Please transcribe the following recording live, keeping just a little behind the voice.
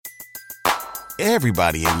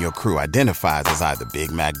Everybody in your crew identifies as either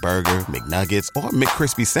Big Mac Burger, McNuggets, or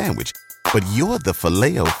McCrispy Sandwich. But you're the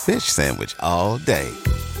Filet-O-Fish Sandwich all day.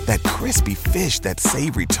 That crispy fish, that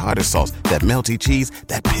savory tartar sauce, that melty cheese,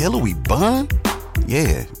 that pillowy bun.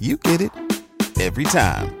 Yeah, you get it. Every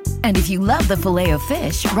time. And if you love the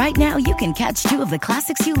Filet-O-Fish, right now you can catch two of the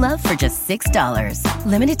classics you love for just $6.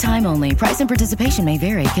 Limited time only. Price and participation may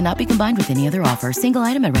vary. Cannot be combined with any other offer. Single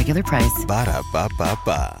item at regular price.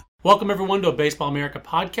 Ba-da-ba-ba-ba. Welcome, everyone, to a Baseball America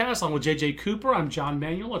podcast. I'm with JJ Cooper. I'm John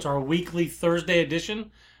Manuel. It's our weekly Thursday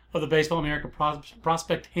edition of the Baseball America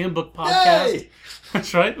Prospect Handbook podcast. Yay!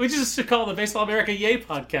 That's right. We just call it the Baseball America Yay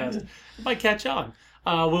podcast. It might catch on.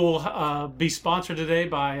 We will be sponsored today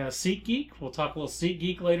by SeatGeek. We'll talk a little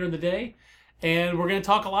SeatGeek later in the day. And we're going to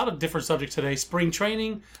talk a lot of different subjects today. Spring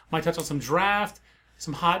training. Might touch on some draft.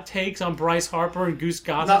 Some hot takes on Bryce Harper and Goose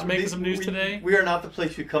Gossage making some news today. We are not the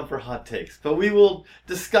place you come for hot takes, but we will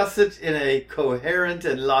discuss it in a coherent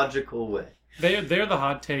and logical way. They're the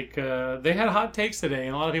hot take. They had hot takes today,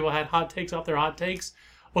 and a lot of people had hot takes off their hot takes.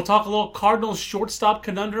 We'll talk a little Cardinals shortstop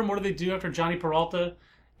conundrum. What do they do after Johnny Peralta?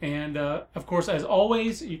 And, of course, as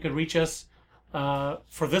always, you can reach us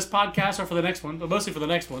for this podcast or for the next one, but mostly for the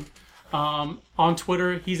next one. On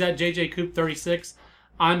Twitter, he's at JJCoop36.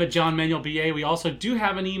 I'm at John Manuel BA. We also do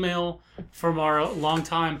have an email from our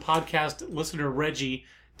longtime podcast listener, Reggie,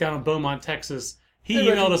 down in Beaumont, Texas. He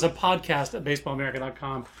emailed us a podcast at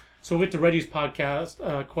baseballamerica.com. So we'll get to Reggie's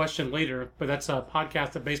podcast question later, but that's a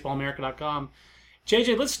podcast at baseballamerica.com.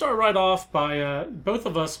 JJ, let's start right off by both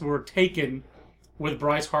of us were taken with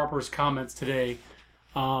Bryce Harper's comments today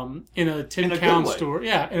in a Tim Cowan story.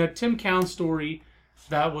 Yeah, in a Tim Cowan story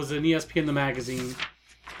that was in ESPN the magazine.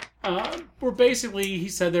 Where basically he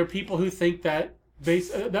said there are people who think that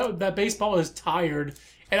that baseball is tired,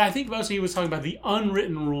 and I think mostly he was talking about the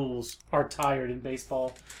unwritten rules are tired in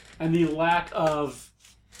baseball, and the lack of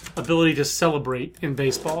ability to celebrate in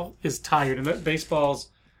baseball is tired, and that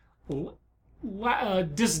baseball's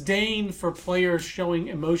disdain for players showing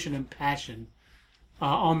emotion and passion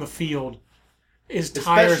on the field is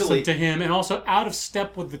tiresome to him, and also out of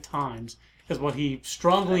step with the times. Is what he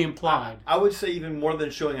strongly implied. I would say even more than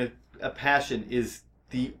showing a passion is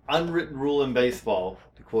the unwritten rule in baseball,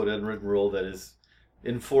 to quote unwritten rule that is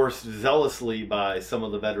enforced zealously by some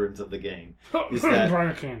of the veterans of the game, is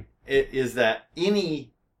that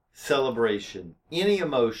any celebration, any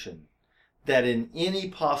emotion that in any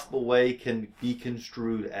possible way can be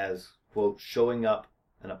construed as, quote, showing up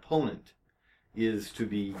an opponent is to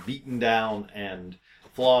be beaten down and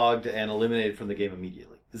flogged and eliminated from the game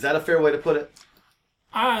immediately. Is that a fair way to put it?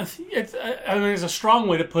 It's a strong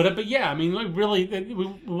way to put it, but yeah, I mean, like, really,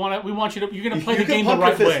 we want you to. You're going to play the game the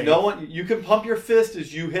right way. You can pump your fist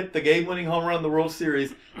as you hit the game-winning home run in the World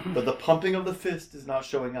Series, but the pumping of the fist is not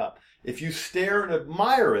showing up. If you stare and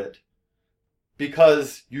admire it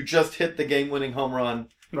because you just hit the game-winning home run,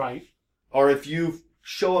 right? Or if you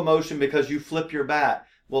show emotion because you flip your bat,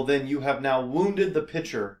 well, then you have now wounded the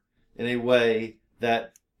pitcher in a way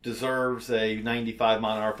that deserves a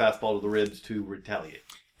 95-mile-an-hour fastball to the ribs to retaliate.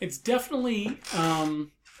 It's definitely,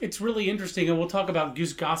 it's really interesting, and we'll talk about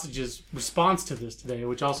Goose Gossage's response to this today,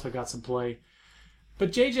 which also got some play.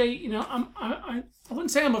 But JJ, you know, I wouldn't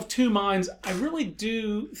say I'm of two minds. I really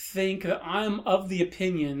do think that I'm of the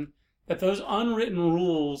opinion that those unwritten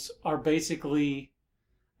rules are basically,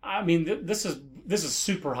 I mean, this is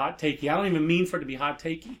super hot takey. I don't even mean for it to be hot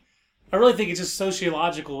takey. I really think it's just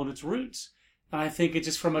sociological in its roots. And I think it's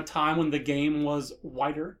just from a time when the game was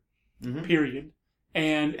whiter, period.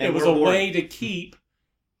 And it was a way to keep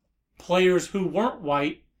players who weren't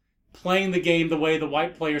white playing the game the way the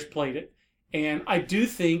white players played it. And I do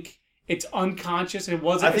think it's unconscious.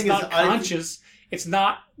 It's not conscious. It's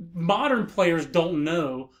not, modern players don't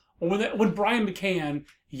know. When Brian McCann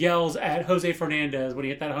yells at Jose Fernandez when he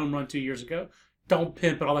hit that home run 2 years ago, don't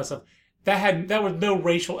pimp and all that stuff. That was no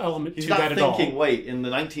racial element to that at all. He's not thinking, wait, in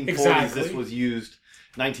the 1940s this was used,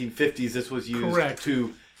 1950s this was used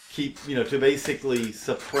to keep, to basically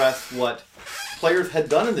suppress what players had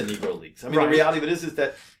done in the Negro Leagues. I mean, the reality of it is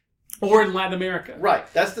that... Or in Latin America. Right.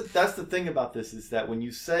 That's the thing about this, is that when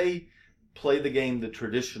you say play the game the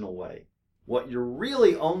traditional way, what you're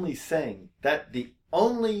really only saying, that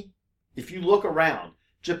if you look around,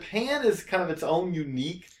 Japan is kind of its own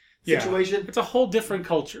unique situation. It's a whole different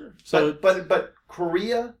culture. So, but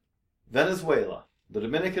Korea, Venezuela, the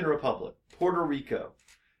Dominican Republic, Puerto Rico,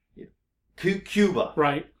 Cuba,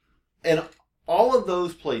 right, and all of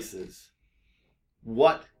those places,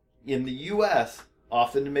 what in the U.S.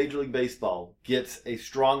 often in Major League Baseball gets a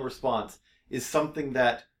strong response is something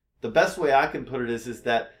that the best way I can put it is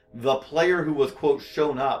that the player who was, quote,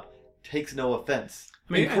 shown up takes no offense.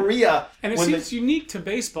 I mean, in Korea... And it seems unique to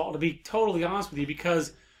baseball, to be totally honest with you,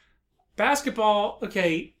 because basketball,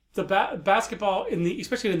 basketball,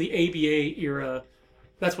 especially in the ABA era,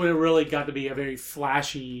 that's when it really got to be a very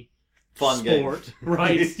flashy fun sport. Game.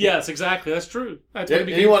 Right. Yes, exactly. That's true. That's when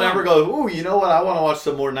anyone ever goes, ooh, you know what? I want to watch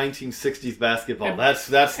some more 1960s basketball. And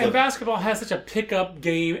basketball has such a pickup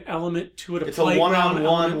game element to it. It's a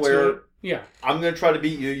one-on-one where I'm going to try to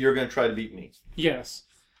beat you. You're going to try to beat me. Yes.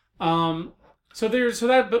 But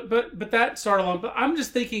that started along. But I'm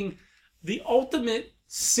just thinking the ultimate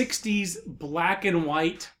 60s black and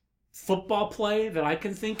white football play that I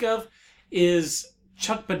can think of is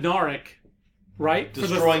Chuck Bednarik, right?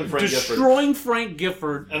 Destroying Frank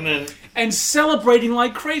Gifford. And celebrating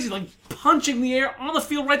like crazy, like punching the air on the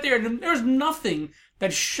field right there. And there's nothing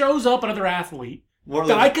that shows up another athlete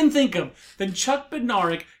that I can think of than Chuck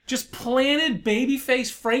Bednarik just planted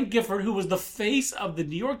babyface Frank Gifford, who was the face of the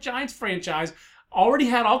New York Giants franchise, already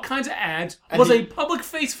had all kinds of ads, was a public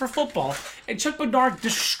face for football, and Chuck Bednarik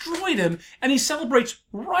destroyed him, and he celebrates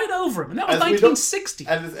right over him. And that was 1960.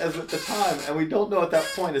 As at the time, and we don't know at that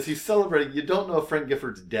point, as he's celebrating, you don't know if Frank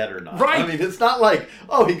Gifford's dead or not. Right. I mean, it's not like,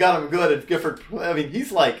 oh, he got him good, and Gifford, I mean,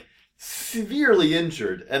 he's like severely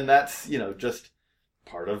injured, and that's, just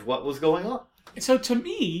part of what was going on. So to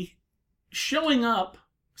me, showing up,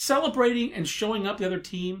 celebrating and showing up the other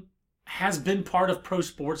team has been part of pro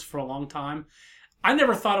sports for a long time. I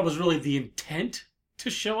never thought it was really the intent to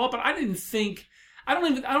show up, but I don't think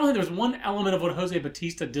there's one element of what Jose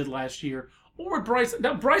Bautista did last year or what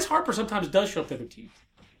Bryce Harper sometimes does show up the other team.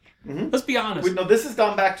 Mm-hmm. Let's be honest. This has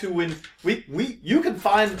gone back to when you can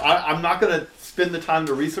find, I'm not going to spend the time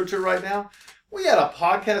to research it right now. We had a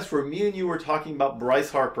podcast where me and you were talking about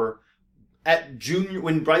Bryce Harper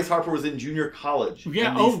when Bryce Harper was in junior college.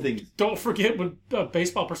 Yeah, things. Don't forget when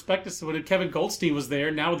Baseball Prospectus, when Kevin Goldstein was there,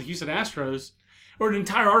 now with the Houston Astros, or an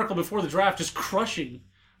entire article before the draft just crushing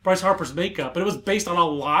Bryce Harper's makeup. But it was based on a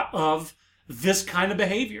lot of this kind of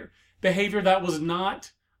behavior. Behavior that was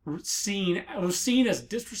not seen, it was seen as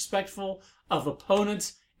disrespectful of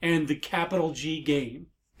opponents and the capital G game.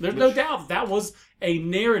 There's no doubt that was a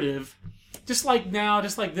narrative, just like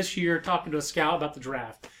this year, talking to a scout about the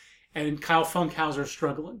draft. And Kyle Funkhauser is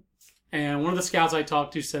struggling. And one of the scouts I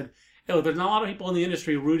talked to said, hey, look, there's not a lot of people in the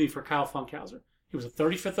industry rooting for Kyle Funkhauser. He was a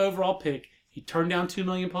 35th overall pick. He turned down $2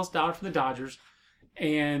 million+ from the Dodgers.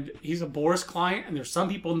 And he's a Boras client. And there's some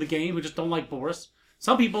people in the game who just don't like Boras.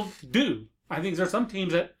 Some people do. I think there's some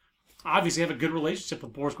teams that obviously have a good relationship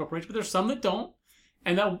with Boras Corporation, but there's some that don't.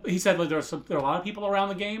 And he said there are a lot of people around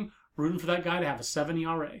the game rooting for that guy to have a 7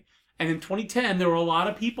 ERA. And in 2010, there were a lot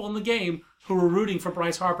of people in the game who were rooting for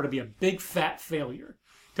Bryce Harper to be a big fat failure,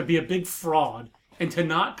 to be a big fraud, and to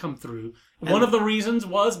not come through. One of the reasons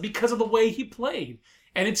was because of the way he played.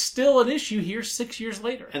 And it's still an issue here 6 years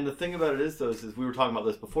later. And the thing about it is, though, is we were talking about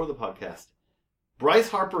this before the podcast. Bryce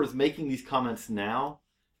Harper is making these comments now,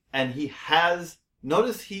 and he has...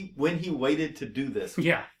 Notice when he waited to do this.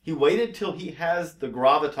 Yeah. He waited till he has the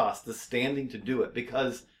gravitas, the standing to do it,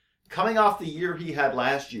 because coming off the year he had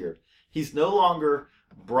last year, he's no longer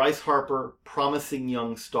Bryce Harper, promising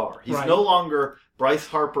young star. He's no longer Bryce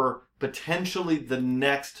Harper, potentially the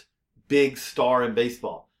next big star in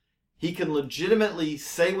baseball. He can legitimately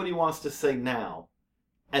say what he wants to say now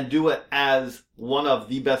and do it as one of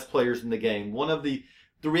the best players in the game.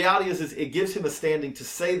 The reality is it gives him a standing to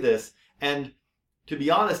say this. And to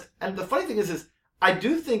be honest, and the funny thing is I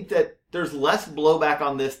do think that there's less blowback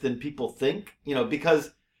on this than people think,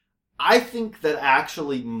 because I think that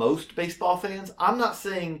actually most baseball fans, I'm not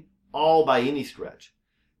saying all by any stretch.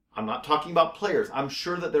 I'm not talking about players. I'm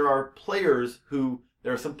sure that there are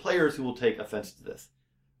some players who will take offense to this.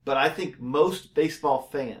 But I think most baseball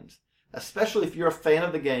fans, especially if you're a fan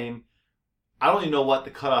of the game, I don't even know what the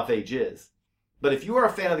cutoff age is. But if you are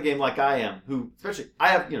a fan of the game like I am,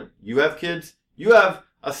 you have kids, you have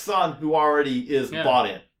a son who already is bought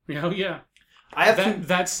in. Oh, yeah.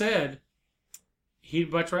 That said, he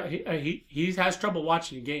has trouble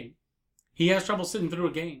watching a game. He has trouble sitting through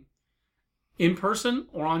a game, in person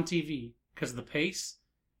or on TV, because of the pace.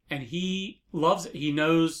 And he loves it. He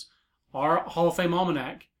knows our Hall of Fame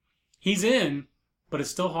almanac. He's in, but it's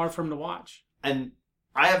still hard for him to watch. And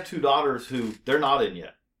I have 2 daughters who they're not in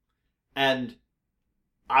yet. And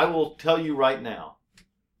I will tell you right now,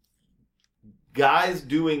 guys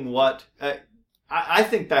doing what... I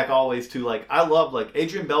think back always to, I love,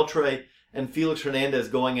 Adrian Beltre and Felix Hernandez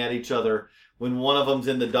going at each other when one of them's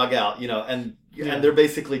in the dugout, and they're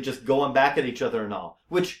basically just going back at each other and all.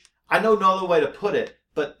 Which, I know no other way to put it,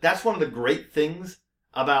 but that's one of the great things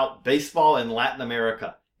about baseball in Latin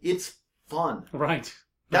America. It's fun. Right.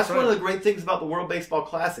 That's one of the great things about the World Baseball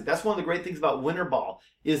Classic. That's one of the great things about winter ball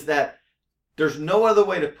is that there's no other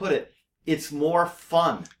way to put it. It's more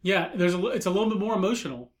fun. Yeah, it's a little bit more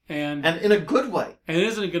emotional. And in a good way. And it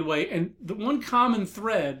is in a good way. And the one common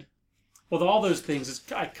thread with all those things is,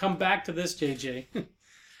 I come back to this, JJ.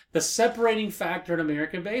 The separating factor in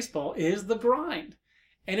American baseball is the grind.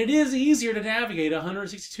 And it is easier to navigate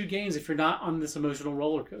 162 games if you're not on this emotional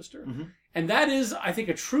roller coaster. Mm-hmm. And that is, I think,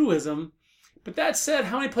 a truism. But that said,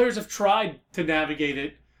 how many players have tried to navigate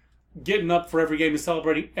it, getting up for every game and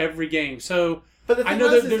celebrating every game? So, but the thing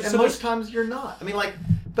is, most times you're not. I mean,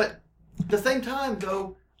 but at the same time,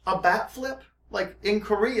 though, a bat flip, like in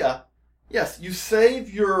Korea, yes, you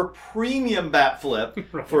save your premium bat flip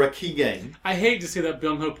right. for a key game. I hate to see that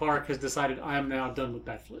Byung-ho Park has decided I am now done with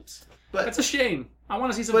bat flips. But that's a shame. I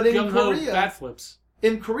want to see some Byung-ho bat flips.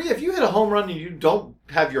 In Korea, if you hit a home run and you don't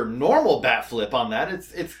have your normal bat flip on that,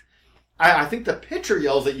 it's. I think the pitcher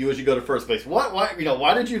yells at you as you go to first base. What? Why?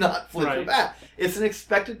 Why did you not flip right. your bat? It's an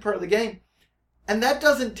expected part of the game, and that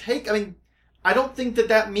doesn't take. I mean, I don't think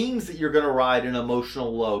that means that you're going to ride an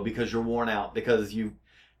emotional low because you're worn out because you.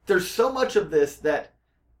 There's so much of this that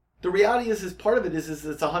the reality is part of it is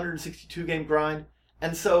it's a 162 game grind,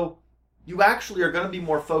 and so you actually are going to be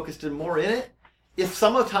more focused and more in it. If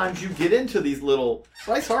sometimes you get into these little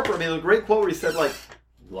Bryce Harper, I mean, a great quote where he said like.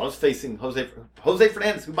 Loves facing Jose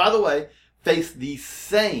Fernandez, who, by the way, faced the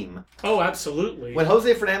same. Oh, absolutely. When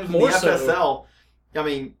Jose Fernandez was in the FSL, I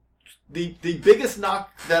mean, the biggest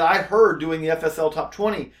knock that I heard doing the FSL Top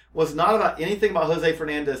 20 was not about anything about Jose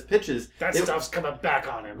Fernandez pitches. That stuff's coming back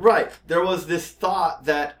on him. Right. There was this thought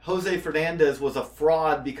that Jose Fernandez was a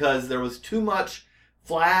fraud because there was too much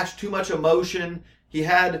flash, too much emotion. He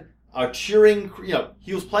had a cheering,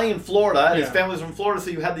 he was playing in Florida, and his family was from Florida,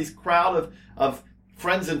 so you had these crowd of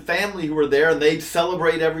friends and family who were there, and they'd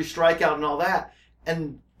celebrate every strikeout and all that.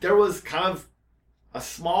 And there was kind of a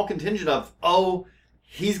small contingent of,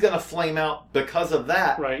 he's going to flame out because of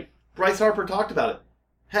that. Right. Bryce Harper talked about it.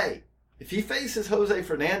 Hey, if he faces Jose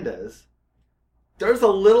Fernandez, there's a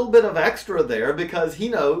little bit of extra there because he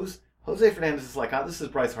knows Jose Fernandez is like, this is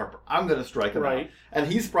Bryce Harper. I'm going to strike him out.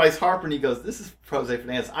 And he's Bryce Harper, and he goes, this is Jose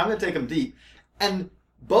Fernandez. I'm going to take him deep. And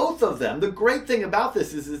both of them, the great thing about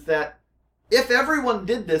this is that if everyone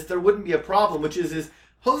did this, there wouldn't be a problem, which is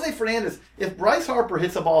Jose Fernandez, if Bryce Harper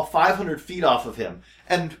hits a ball 500 feet off of him,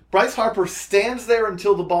 and Bryce Harper stands there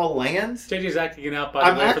until the ball lands... JJ's acting it out, by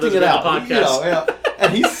the way. I'm acting it out. Podcast.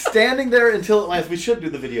 And he's standing there until it lands. We should do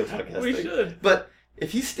the video podcast. We should. But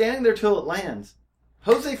if he's standing there till it lands,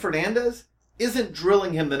 Jose Fernandez isn't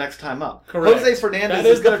drilling him the next time up. Correct. Jose Fernandez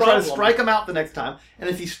is going to try to strike him out the next time, and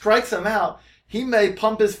if he strikes him out... He may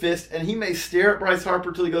pump his fist and he may stare at Bryce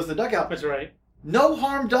Harper till he goes to the dugout. That's right. No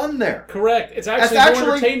harm done there. Correct. It's actually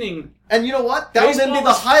more entertaining. And you know what? That'll then be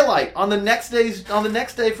the highlight on the next day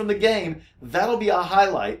from the game. That'll be a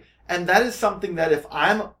highlight, and that is something that if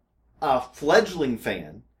I'm a fledgling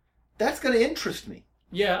fan, that's going to interest me.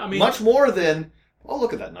 Yeah, I mean, much more than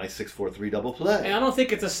look at that nice 6-4-3 double play. And I don't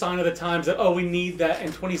think it's a sign of the times that we need that in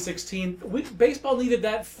 2016. Baseball needed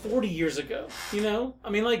that 40 years ago. I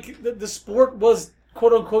mean, like the sport was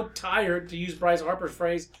quote unquote tired, to use Bryce Harper's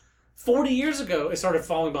phrase. 40 years ago, it started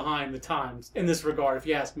falling behind the times in this regard, if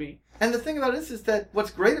you ask me. And the thing about it is that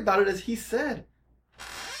what's great about it is he said,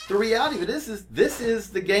 the reality of it is this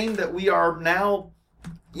is the game that we are now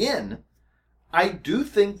in. I do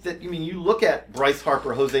think that, you look at Bryce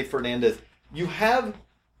Harper, Jose Fernandez. You have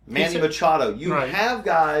Manny Machado. You have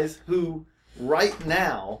guys who, right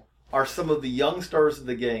now, are some of the young stars of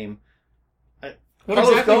the game.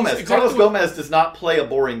 Carlos Gomez does not play a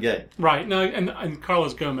boring game. Right. No, and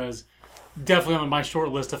Carlos Gomez, definitely on my short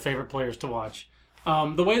list of favorite players to watch.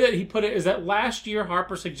 The way that he put it is that last year,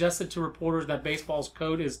 Harper suggested to reporters that baseball's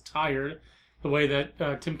code is tired, the way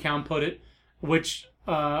that Tim Cowan put it, which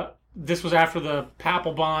this was after the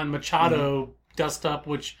Papelbon-Machado dust-up,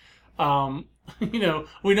 which...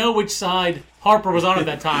 we know which side Harper was on at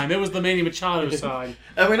that time. It was the Manny Machado side,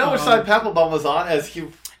 and we know which side Papelbon was on.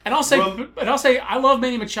 And I'll say, I love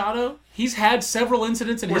Manny Machado. He's had several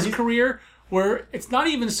incidents in his career where it's not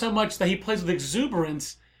even so much that he plays with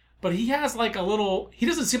exuberance, but he has like a little. He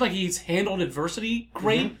doesn't seem like he's handled adversity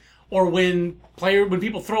great, or when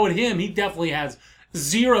people throw at him, he definitely has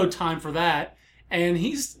zero time for that, and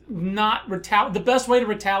he's not the best way to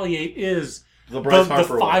retaliate is. The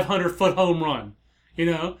 500-foot home run,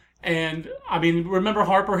 And, I mean, remember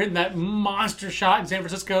Harper hitting that monster shot in San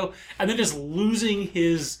Francisco and then just losing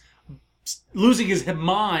his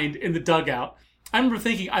mind in the dugout. I remember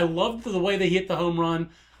thinking, I loved the way they hit the home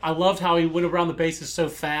run. I loved how he went around the bases so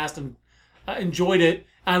fast and enjoyed it.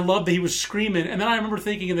 And I loved that he was screaming. And then I remember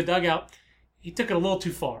thinking in the dugout, he took it a little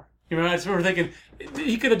too far. You know, I just remember thinking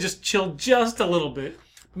he could have just chilled just a little bit.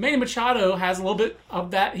 Manny Machado has a little bit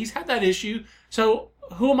of that. He's had that issue. So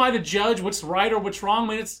who am I to judge what's right or what's wrong?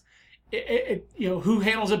 I mean, who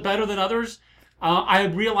handles it better than others? I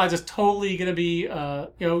realize it's totally going to be, an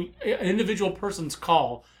individual person's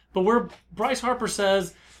call. But where Bryce Harper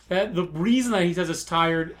says that the reason that he says it's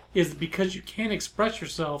tired is because you can't express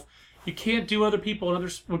yourself. You can't do when people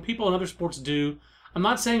in other sports do. I'm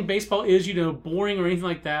not saying baseball is, boring or anything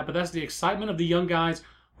like that, but that's the excitement of the young guys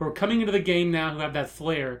who are coming into the game now who have that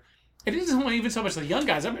flair. It isn't even so much the young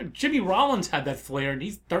guys. I mean, Jimmy Rollins had that flair, and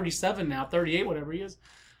he's 37 now, 38, whatever he is.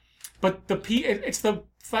 But it's the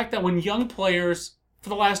fact that when young players, for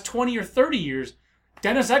the last 20 or 30 years,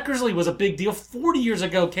 Dennis Eckersley was a big deal 40 years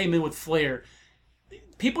ago, came in with flair.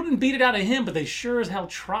 People didn't beat it out of him, but they sure as hell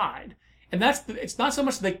tried. And it's not so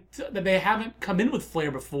much that they haven't come in with flair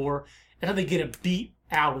before, and how they get it beat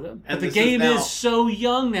out of them. But the game is so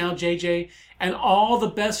young now, JJ, and all the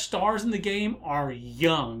best stars in the game are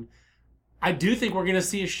young. I do think we're going to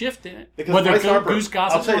see a shift in it. Because whether Bryce Harper, Goose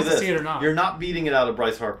Gossip wants to see it or not. You're not beating it out of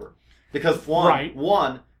Bryce Harper. Because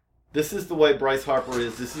one, this is the way Bryce Harper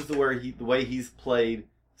is. This is the way he's played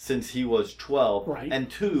since he was 12. Right. And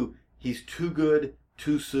two, he's too good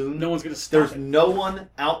too soon. No one's going to stop There's no one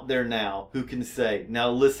out there now who can say, now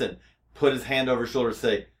listen, put his hand over his shoulder and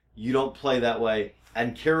say, you don't play that way.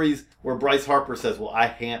 And carries where Bryce Harper says, well, I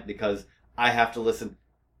can't because I have to listen.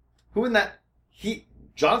 Who in that?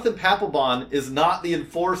 Jonathan Papelbon is not the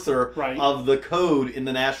enforcer of the code in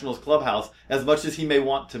the Nationals clubhouse as much as he may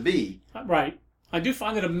want to be. Right. I do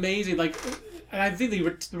find it amazing. And I think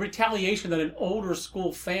the retaliation that an older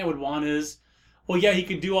school fan would want is, well, yeah, he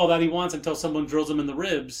can do all that he wants until someone drills him in the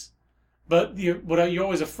ribs. But what you're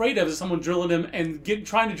always afraid of is someone drilling him and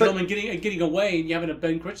trying to drill him and getting away, and you having a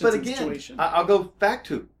Ben Christensen situation. I'll go back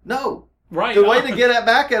to no. Right. The way to get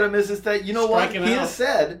back at him is that what he has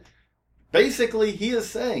said. Basically, he is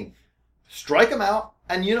saying, strike him out,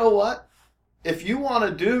 and you know what? If you want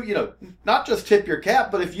to do, not just tip your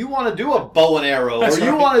cap, but if you want to do a bow and arrow,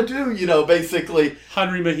 you want to do, basically...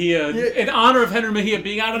 Henry Mejia, in honor of Henry Mejia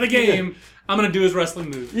being out of the game, I'm going to do his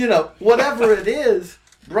wrestling move. Whatever it is,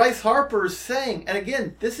 Bryce Harper is saying, and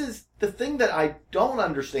again, this is the thing that I don't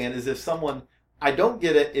understand, is I don't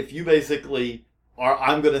get it if you basically are,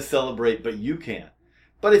 I'm going to celebrate, but you can't.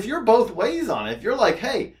 But if you're both ways on it, if you're like,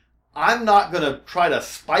 hey... I'm not going to try to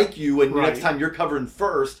spike you when next time you're covering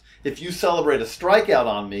first if you celebrate a strikeout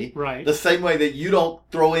on me. Right. The same way that you don't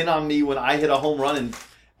throw in on me when I hit a home run and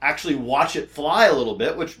actually watch it fly a little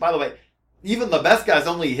bit, which, by the way, even the best guys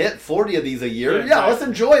only hit 40 of these a year. Yeah, let's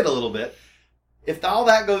enjoy it a little bit. If all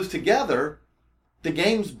that goes together, the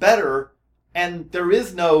game's better, and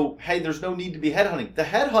there's no need to be headhunting. The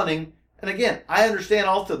headhunting, and again, I understand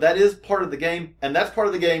also that is part of the game, and that's part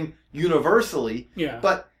of the game universally. Yeah.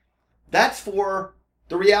 But that's for,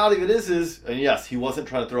 the reality of it is, and yes, he wasn't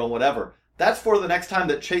trying to throw in whatever. That's for the next time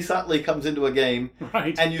that Chase Utley comes into a game,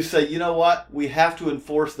 and you say, you know what, we have to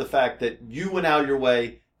enforce the fact that you went out of your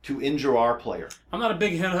way to injure our player. I'm not a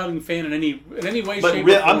big headhunting fan in any way, but shape, or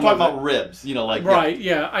form. I'm talking about ribs,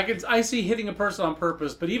 I see hitting a person on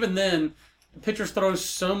purpose, but even then, the pitchers throw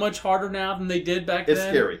so much harder now than they did back then. It's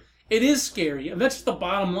scary. It is scary, and that's just the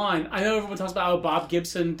bottom line. I know everyone talks about Bob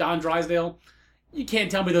Gibson, Don Drysdale. You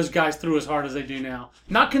can't tell me those guys threw as hard as they do now.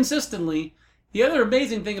 Not consistently. The other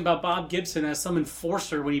amazing thing about Bob Gibson as some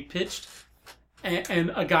enforcer when he pitched,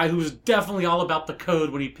 and a guy who was definitely all about the code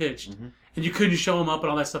when he pitched, and you couldn't show him up and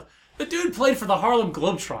all that stuff. The dude played for the Harlem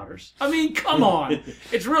Globetrotters. I mean, come on.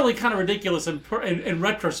 It's really kind of ridiculous in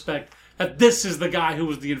retrospect that this is the guy who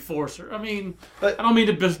was the enforcer. I mean, I don't mean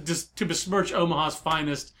to besmirch Omaha's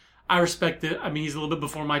finest. I respect it. I mean, he's a little bit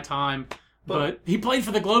before my time. But he played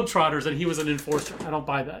for the Globetrotters, and he was an enforcer. I don't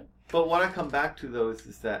buy that. But what I come back to, though,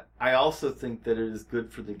 is that I also think that it is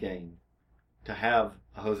good for the game to have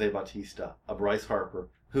a Jose Bautista, a Bryce Harper,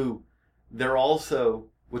 who they're also,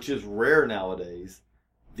 which is rare nowadays,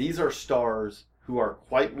 these are stars who are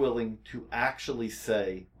quite willing to actually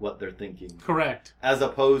say what they're thinking. Correct. As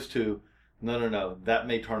opposed to, no, that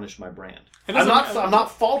may tarnish my brand. I'm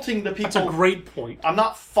not faulting the people. That's a great point. I'm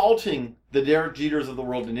not faulting the Derek Jeters of the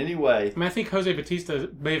world in any way. I mean, I think Jose Bautista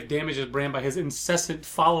may have damaged his brand by his incessant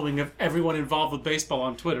following of everyone involved with baseball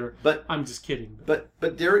on Twitter. But I'm just kidding. But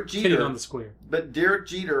Derek Jeter, kidding on the square. But Derek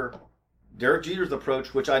Jeter's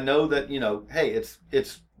approach, which I know that hey,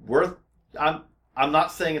 it's worth. I'm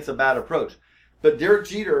not saying it's a bad approach, but Derek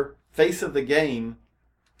Jeter, face of the game,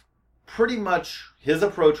 pretty much his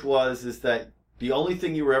approach is that the only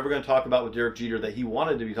thing you were ever going to talk about with Derek Jeter that he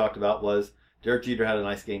wanted to be talked about was Derek Jeter had a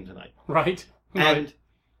nice game tonight. Right. And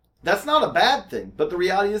that's not a bad thing. But the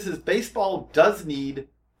reality is baseball does need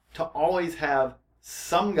to always have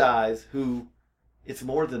some guys who it's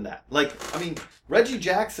more than that. Like, I mean, Reggie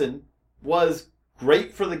Jackson was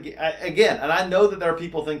great for the game. Again, and I know that there are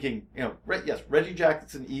people thinking, yes, Reggie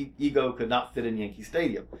Jackson's ego could not fit in Yankee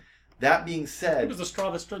Stadium. That being said... It was the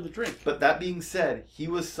straw that stirred the drink. But that being said, he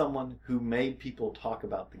was someone who made people talk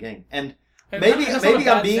about the game. And maybe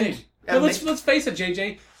I'm being... Let's face it,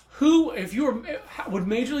 JJ. Would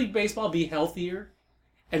Major League Baseball be healthier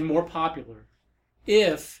and more popular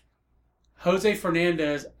if Jose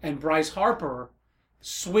Fernandez and Bryce Harper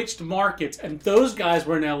switched markets and those guys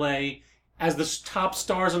were in LA as the top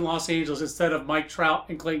stars in Los Angeles instead of Mike Trout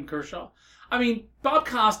and Clayton Kershaw? I mean, Bob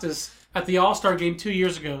Costas at the All-Star game 2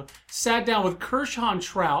 years ago sat down with Kershaw and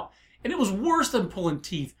Trout, and it was worse than pulling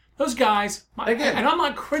teeth. Those guys, again, and I'm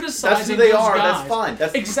not criticizing that's who they those are. guys. That's fine.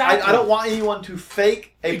 Exactly. I don't want anyone to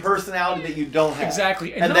fake a personality that you don't have.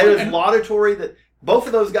 Exactly. And there is laudatory that both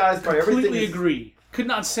of those guys, by everything, completely agree. Could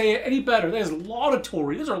not say it any better. That is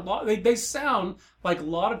laudatory. They sound like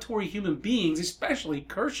laudatory human beings, especially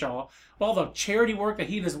Kershaw. All the charity work that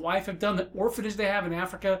he and his wife have done, the orphanage they have in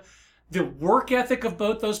Africa, the work ethic of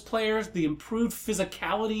both those players, the improved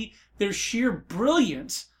physicality, their sheer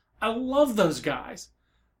brilliance. I love those guys.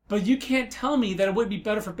 But you can't tell me that it wouldn't be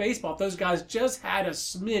better for baseball if those guys just had a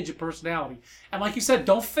smidge of personality. And like you said,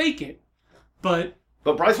 don't fake it. But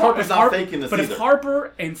Bryce Harper's not faking this either. But if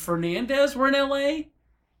Harper and Fernandez were in LA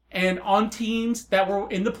and on teams that were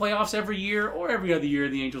in the playoffs every year or every other year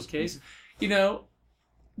in the Angels' case,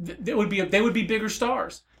 they would be bigger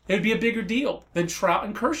stars. They would be a bigger deal than Trout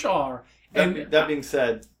and Kershaw are. That being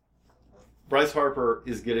said, Bryce Harper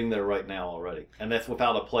is getting there right now already, and that's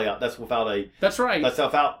without a playoff. That's right. That's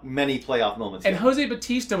without many playoff moments. And Jose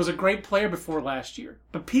Bautista was a great player before last year,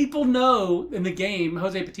 but people know in the game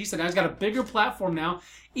Jose Bautista now has got a bigger platform now.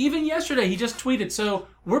 Even yesterday, he just tweeted. So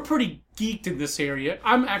we're pretty geeked in this area.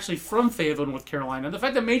 I'm actually from Fayetteville, North Carolina. The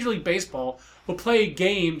fact that Major League Baseball will play a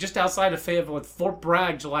game just outside of Fayetteville at Fort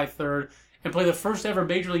Bragg, July 3rd, and play the first ever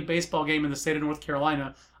Major League Baseball game in the state of North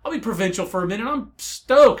Carolina. I'll be provincial for a minute. I'm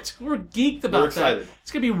stoked. We're geeked about that.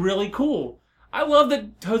 It's going to be really cool. I love that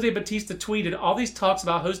Jose Bautista tweeted all these talks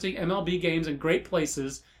about hosting MLB games in great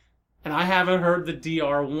places, and I haven't heard the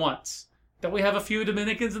DR once. Don't we have a few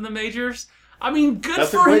Dominicans in the majors? I mean, good That's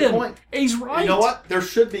for a great him. Point. He's right. You know what? There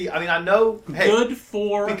should be. I mean, I know. Hey, good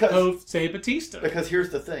for Jose Bautista. Because here's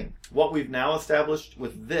the thing. What we've now established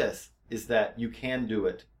with this is that you can do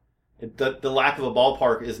it. The lack of a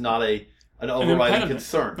ballpark is not an overriding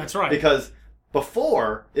concern. That's right. Because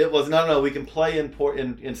before, it was, no, we can play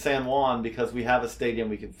in San Juan because we have a stadium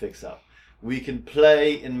we can fix up. We can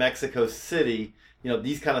play in Mexico City,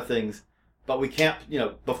 these kind of things. But we can't,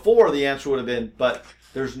 before the answer would have been, but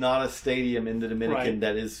there's not a stadium in the Dominican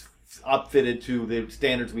that is upfitted to the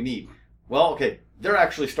standards we need. Well, okay, they're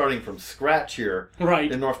actually starting from scratch here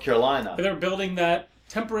in North Carolina. They're building that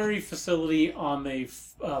temporary facility on a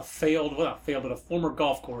a former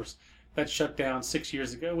golf course that shut down 6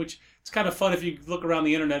 years ago, which it's kind of fun if you look around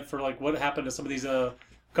the internet for like what happened to some of these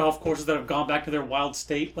golf courses that have gone back to their wild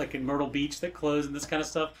state, like in Myrtle Beach that closed and this kind of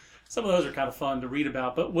stuff. Some of those are kind of fun to read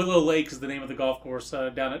about, but Willow Lake is the name of the golf course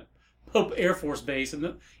down at Pope Air Force Base,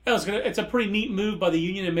 and it's a pretty neat move by the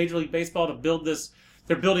union and Major League Baseball to build this.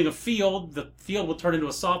 They're building a field. The field will turn into a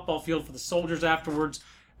softball field for the soldiers afterwards.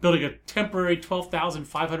 Building a temporary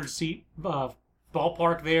 12,500 seat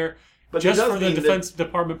ballpark there, but just for the Defense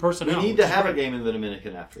Department personnel. We need to have a game in the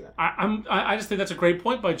Dominican after that. I just think that's a great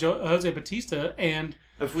point by Jose Bautista, and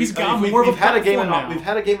we've had a game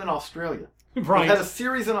in Australia. Right. We've had a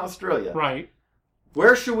series in Australia. Right.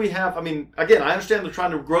 Where should we have... I mean, again, I understand they're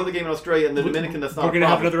trying to grow the game in Australia and the Dominican, that's not a problem. We're going to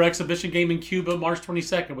have another exhibition game in Cuba March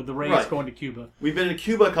 22nd with the Rays going to Cuba. We've been in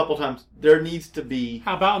Cuba a couple times. There needs to be...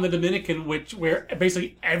 How about in the Dominican, where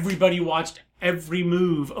basically everybody watched every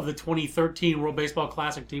move of the 2013 World Baseball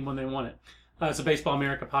Classic team when they won it? It's a Baseball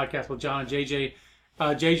America podcast with John and JJ.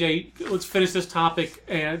 JJ, let's finish this topic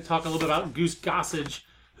and talk a little bit about Goose Gossage,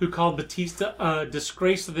 who called Bautista a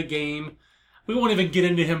disgrace to the game. We won't even get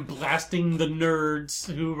into him blasting the nerds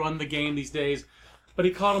who run the game these days. But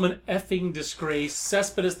he called him an effing disgrace.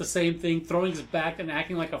 Cespedes, the same thing, throwing his back and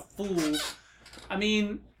acting like a fool. I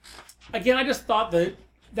mean, again, I just thought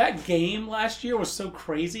that game last year was so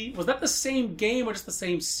crazy. Was that the same game or just the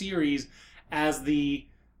same series as the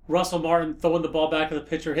Russell Martin throwing the ball back to the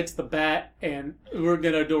pitcher, hits the bat, and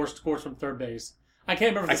Urdanador scores from third base? I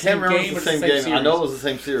can't remember if it was the same game or the same series. I know it was the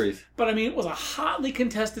same series. But, I mean, it was a hotly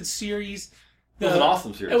contested series. It was an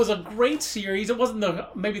awesome series. It was a great series. It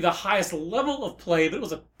wasn't maybe the highest level of play, but it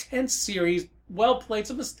was a tense series. Well played.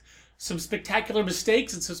 Some spectacular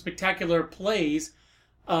mistakes and some spectacular plays.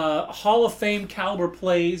 Hall of Fame caliber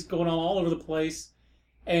plays going on all over the place.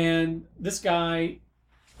 And this guy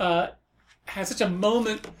had such a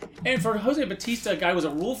moment. And for Jose Bautista, a guy who was a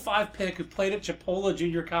Rule 5 pick who played at Chipola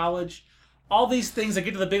Junior College, all these things that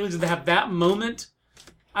get to the big leagues and to have that moment,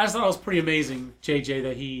 I just thought it was pretty amazing, JJ,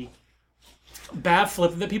 that he bat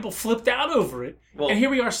flipped and that people flipped out over it. Well, and here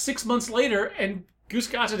we are 6 months later, and Goose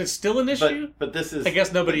Gossett is still an issue? But this is... I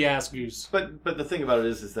guess nobody asked Goose. But the thing about it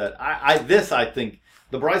is that I think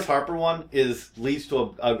the Bryce Harper one leads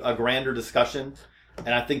to a grander discussion,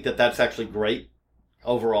 and I think that's actually great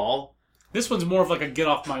overall. This one's more of like a get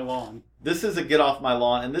off my lawn. This is a get off my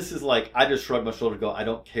lawn, and this is like, I just shrug my shoulder and go, I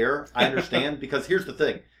don't care. I understand, because here's the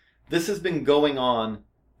thing. This has been going on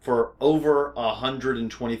for over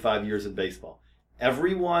 125 years in baseball.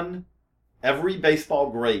 Every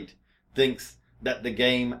baseball great thinks that the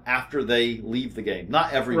game after they leave the game.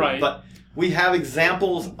 Not everyone, right. But we have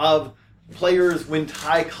examples of players when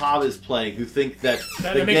Ty Cobb is playing who think that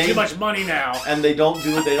they make too much money now. And they don't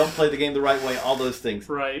do it, they don't play the game the right way, all those things.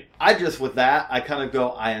 Right. With that, I kind of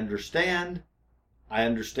go, I understand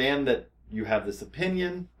that you have this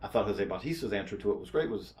opinion. I thought Jose Bautista's answer to it was great,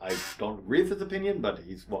 I don't agree with his opinion, but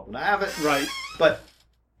he's welcome to have it. Right. But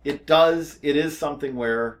it is something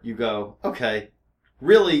where you go, okay,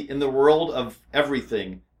 really, in the world of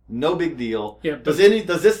everything, no big deal. Yeah, does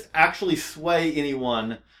this actually sway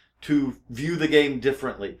anyone to view the game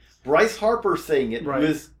differently? Bryce Harper saying it, right, who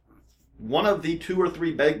is one of the 2 or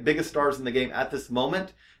 3 biggest stars in the game at this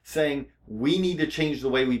moment, saying we need to change the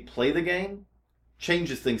way we play the game,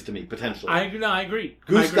 changes things to me, potentially. I agree.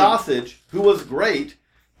 Goose Gossage, who was great,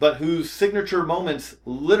 but whose signature moments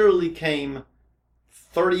literally came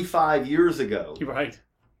 35 years ago. You're right.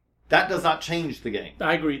 That does not change the game.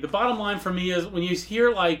 I agree. The bottom line for me is when you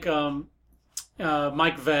hear like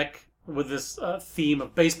Mike Veeck with this theme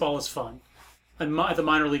of baseball is fun at the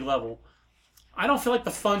minor league level, I don't feel like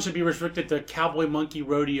the fun should be restricted to Cowboy Monkey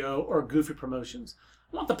Rodeo or goofy promotions.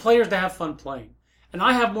 I want the players to have fun playing. And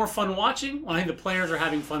I have more fun watching when I think the players are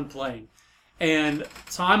having fun playing. And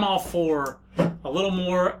so I'm all for a little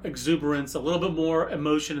more exuberance, a little bit more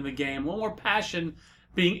emotion in the game, a little more passion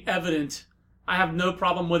being evident. I have no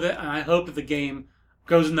problem with it, and I hope that the game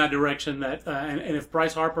goes in that direction. And if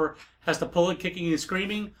Bryce Harper has to pull it kicking and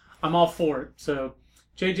screaming, I'm all for it. So,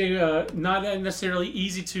 JJ, not necessarily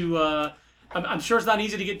easy to... I'm sure it's not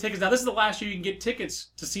easy to get tickets. Now, this is the last year you can get tickets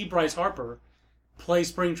to see Bryce Harper play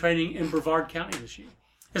spring training in Brevard County this year.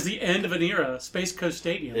 It's the end of an era, Space Coast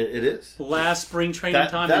Stadium. It is. Last spring training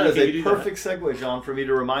time. That is a perfect segue, John, for me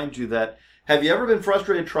to remind you that, have you ever been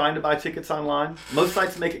frustrated trying to buy tickets online? Most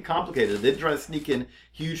sites make it complicated. They try to sneak in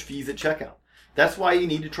huge fees at checkout. That's why you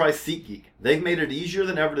need to try SeatGeek. They've made it easier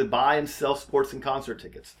than ever to buy and sell sports and concert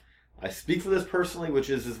tickets. I speak for this personally, which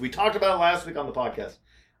is, as we talked about last week on the podcast,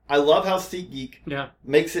 I love how SeatGeek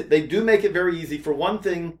makes it. They do make it very easy. For one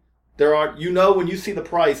thing, when you see the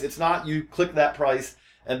price, it's not you click that price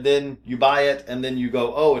and then you buy it and then you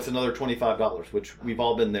go, oh, it's another $25, which we've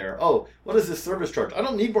all been there. Oh, what is this service charge? I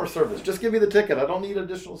don't need more service. Just give me the ticket. I don't need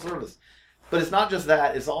additional service. But it's not just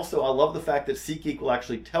that. It's also, I love the fact that SeatGeek will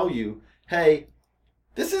actually tell you, hey,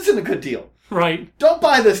 this isn't a good deal. Right. Don't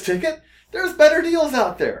buy this ticket. There's better deals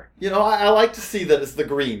out there. I like to see that it's the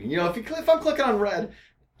green. If I'm clicking on red,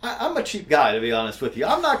 I'm a cheap guy, to be honest with you.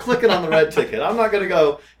 I'm not clicking on the red ticket. I'm not going to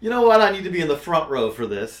go, you know what, I need to be in the front row for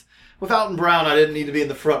this. With Alton Brown, I didn't need to be in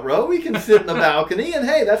the front row. We can sit in the balcony, and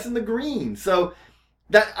hey, that's in the green. So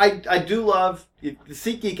that I do love. The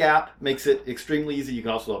SeatGeek app makes it extremely easy. You can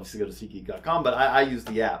also obviously go to SeatGeek.com, but I use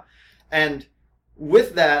the app. And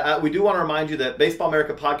with that, we do want to remind you that Baseball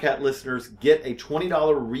America podcast listeners get a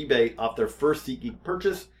 $20 rebate off their first SeatGeek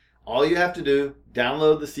purchase. All you have to do,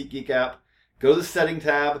 download the SeatGeek app, go to the setting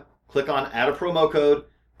tab, click on add a promo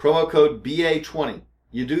code BA20.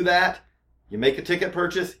 You do that, you make a ticket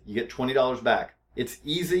purchase, you get $20 back. It's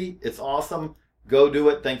easy, it's awesome. Go do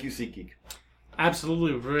it. Thank you, SeatGeek.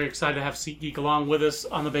 Absolutely. We're very excited to have SeatGeek along with us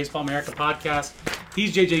on the Baseball America podcast.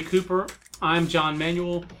 He's JJ Cooper. I'm John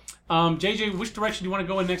Manuel. JJ, which direction do you want to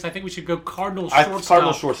go in next? I think we should go Cardinals shortstop.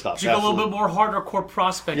 Cardinals shortstop. We should go a little bit more hardcore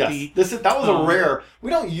prospect-y. Yes, that was a rare. We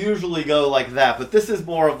don't usually go like that, but this is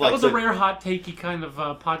more of like. That was a rare hot takey kind of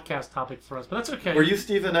podcast topic for us, but that's okay. Were you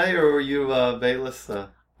Stephen A. or were you Bayless?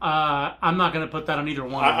 I'm not going to put that on either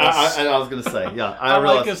one of us. I was going to say, yeah. I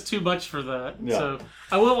like us too much for that. Yeah. So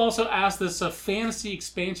I will also ask this fantasy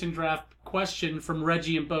expansion draft question from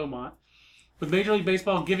Reggie and Beaumont. With Major League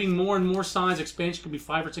Baseball giving more and more signs expansion could be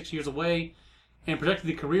 5 or 6 years away, and protected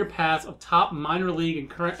the career paths of top minor league and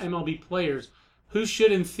current MLB players who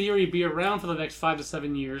should, in theory, be around for the next 5 to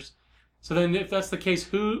 7 years. So then, if that's the case,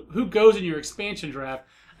 who goes in your expansion draft?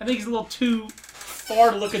 I think it's a little too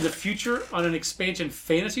far to look in the future on an expansion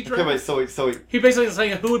fantasy draft. Okay, wait, so he basically is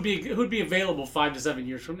saying who would be available 5 to 7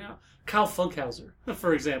 years from now. Kyle Funkhauser,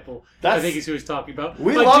 for example. I think is who he's talking about.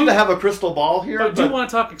 We love to have a crystal ball here. But I do want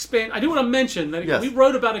to talk expand. I do want to mention that yes. we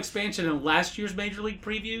wrote about expansion in last year's Major League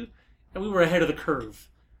preview, and we were ahead of the curve.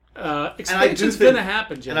 Expansion's going to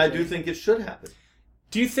happen, Jim. And I do think it should happen.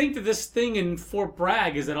 Do you think that this thing in Fort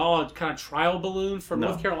Bragg, is it all a kind of trial balloon for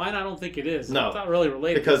North Carolina? I don't think it is. No. It's not really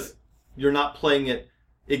related. Because you're not playing it.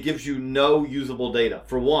 It gives you no usable data.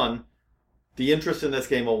 For one, the interest in this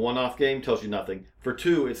game, a one-off game, tells you nothing. For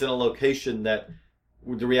two, it's in a location that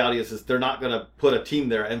the reality is they're not going to put a team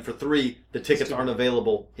there. And for three, the tickets aren't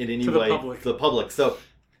available in any way for the public. So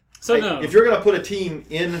no. If you're going to put a team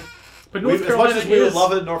in, but North Carolina, as much as we would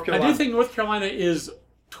love it, North Carolina. I do think North Carolina is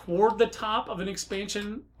toward the top of an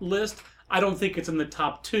expansion list. I don't think it's in the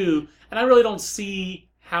top 2, and I really don't see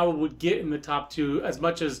how it would get in the top 2 as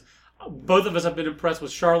much as both of us have been impressed with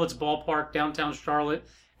Charlotte's ballpark, downtown Charlotte,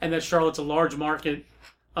 and that Charlotte's a large market,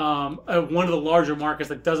 one of the larger markets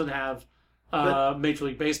that doesn't have Major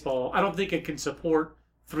League Baseball. I don't think it can support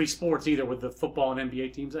 3 sports either with the football and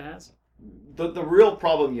NBA teams it has. The real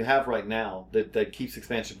problem you have right now that keeps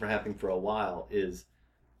expansion from happening for a while is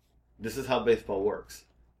this is how baseball works.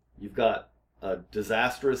 You've got a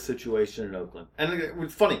disastrous situation in Oakland. And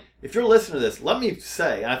it's funny, if you're listening to this, let me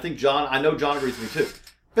say, and I know John agrees with me too,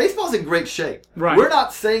 baseball's in great shape. Right. We're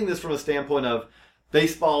not saying this from a standpoint of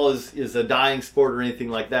baseball is a dying sport or anything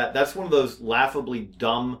like that. That's one of those laughably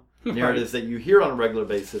dumb narratives that you hear on a regular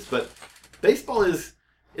basis. But baseball is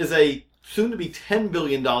a soon-to-be $10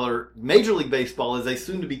 billion, Major League Baseball is a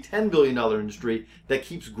soon-to-be $10 billion industry that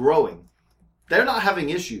keeps growing. They're not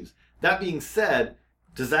having issues. That being said,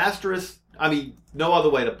 no other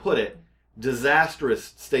way to put it,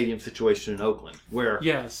 disastrous stadium situation in Oakland, where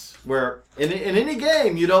in any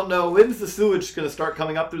game you don't know when's the sewage going to start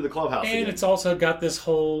coming up through the clubhouse. And again. It's also got this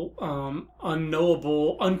whole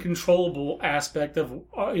unknowable, uncontrollable aspect of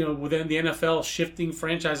within the NFL shifting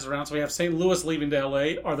franchises around. So we have St. Louis leaving to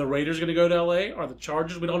LA. Are the Raiders going to go to LA? Are the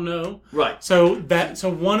Chargers? We don't know. Right. So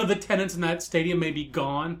one of the tenants in that stadium may be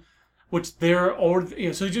gone. Which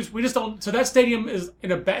we just don't. So that stadium is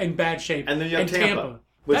in bad shape. And then you have Tampa.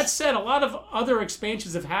 That said, a lot of other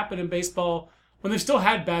expansions have happened in baseball when they've still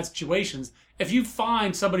had bad situations. If you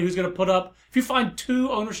find somebody who's going to if you find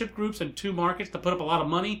 2 ownership groups and 2 markets to put up a lot of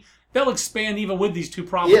money, they'll expand even with these 2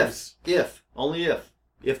 problems.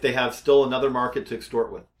 If they have still another market to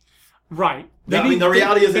extort with. Right. The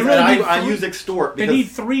reality is I use extort. They need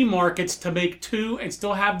 3 markets to make 2 and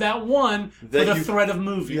still have that 1 for the threat of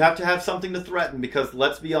moving. You have to have something to threaten because,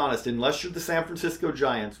 let's be honest, unless you're the San Francisco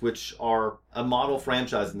Giants, which are a model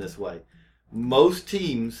franchise in this way, most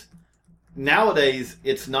teams, nowadays,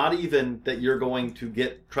 it's not even that you're going to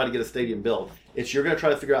try to get a stadium built. It's you're going to try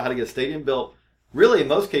to figure out how to get a stadium built, really in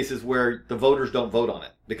most cases where the voters don't vote on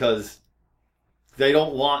it because they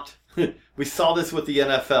don't want... We saw this with the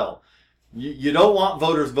NFL. You don't want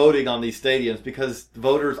voters voting on these stadiums because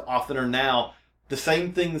voters often are now the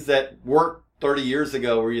same things that worked 30 years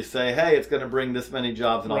ago where you say, hey, it's going to bring this many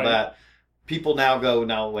jobs and all that. People now go,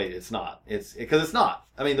 no, wait, it's not. Because it's not.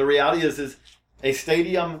 I mean, the reality is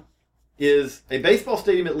a baseball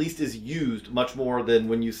stadium at least is used much more than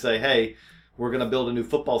when you say, hey, we're going to build a new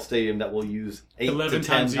football stadium that we'll use 8 to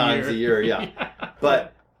 10 times a year. Yeah.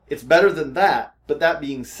 But it's better than that. But that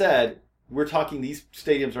being said, we're talking these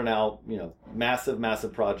stadiums are now, massive,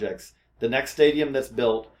 massive projects. The next stadium that's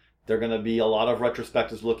built, there are going to be a lot of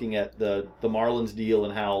retrospectives looking at the Marlins deal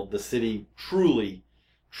and how the city truly,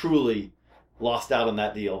 truly lost out on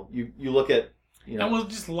that deal. You look at, and was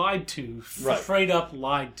just lied to, right. Straight up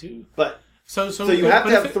lied to. But so you have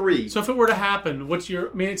to have 3. So if it were to happen,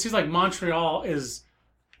 it seems like Montreal is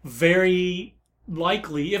very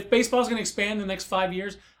likely. If baseball is going to expand in the next 5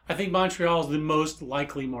 years, I think Montreal is the most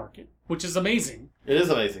likely market, which is amazing. It is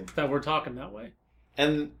amazing that we're talking that way.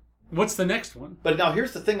 And what's the next one? But now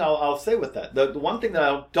here's the thing I'll say with that. The one thing that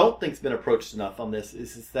I don't think has been approached enough on this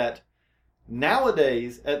is that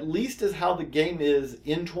nowadays, at least is how the game is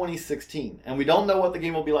in 2016, and we don't know what the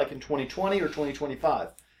game will be like in 2020 or 2025,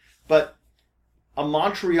 but a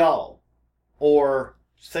Montreal, or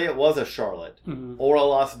say it was a Charlotte, or a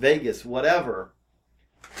Las Vegas, whatever,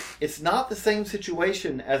 it's not the same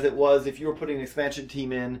situation as it was if you were putting an expansion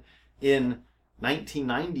team in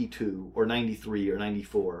 1992 or 93 or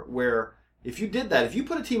 94, where if you did that, if you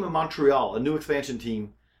put a team in Montreal, a new expansion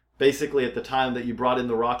team, basically at the time that you brought in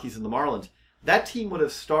the Rockies and the Marlins, that team would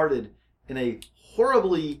have started in a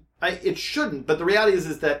horribly... it shouldn't, but the reality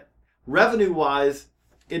is that revenue-wise,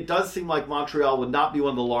 it does seem like Montreal would not be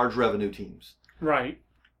one of the large revenue teams. Right.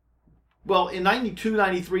 Well, in 92,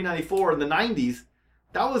 93, 94, in the 90s,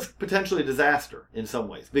 that was potentially a disaster in some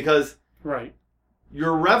ways because right.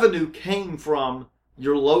 your revenue came from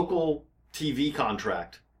your local TV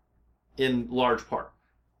contract in large part.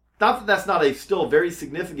 Not that that's not a still very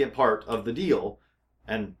significant part of the deal.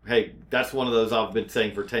 And, hey, that's one of those I've been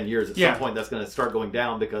saying for 10 years. At some point, that's going to start going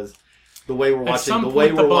down because the way we're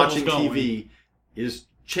watching TV is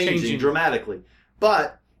changing dramatically.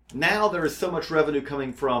 But now there is so much revenue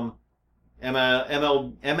coming from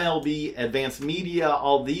MLB, advanced media,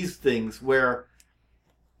 all these things where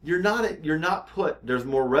you're not put. There's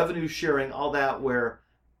more revenue sharing, all that, where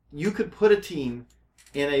you could put a team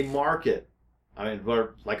in a market, I mean,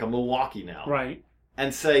 like a Milwaukee now, right,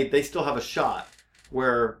 and say they still have a shot.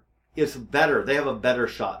 Where it's better. They have a better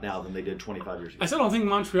shot now than they did 25 years ago. I still don't think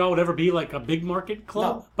Montreal would ever be like a big market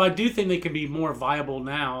club, no. But I do think they can be more viable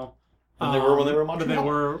now than they were when they were in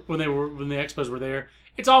Montreal. When the Expos were there.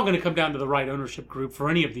 It's all going to come down to the right ownership group for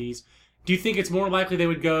any of these. Do you think it's more likely they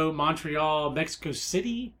would go Montreal, Mexico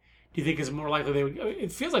City? Do you think it's more likely they would?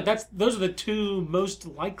 It feels like those are the two most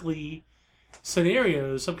likely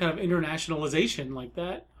scenarios. Some kind of internationalization like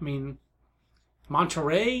that. I mean,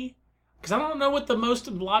 Monterrey. Because I don't know what the most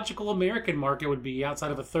logical American market would be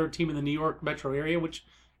outside of a third team in the New York metro area, which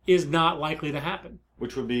is not likely to happen.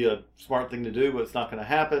 Which would be a smart thing to do, but it's not going to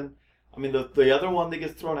happen. I mean, the other one that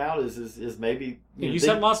gets thrown out is maybe... You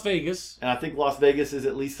said Las Vegas. And I think Las Vegas is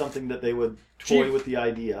at least something that they would toy with the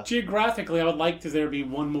idea. Geographically, I would like there to be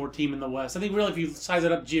one more team in the West. I think really if you size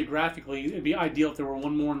it up geographically, it'd be ideal if there were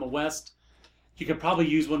one more in the West. You could probably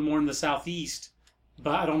use one more in the Southeast.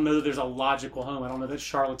 But I don't know that there's a logical home. I don't know that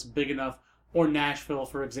Charlotte's big enough, or Nashville,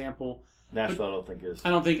 for example. Nashville, I don't think is. I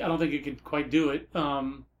don't think it can quite do it.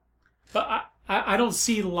 But I don't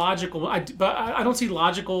see logical. I don't see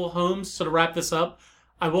logical homes. So to wrap this up,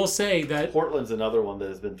 I will say that Portland's another one that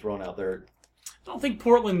has been thrown out there. I don't think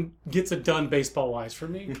Portland gets it done baseball wise for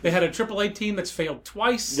me. They had a AAA team that's failed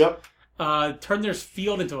twice. Yep. Turned their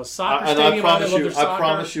field into a soccer and stadium. I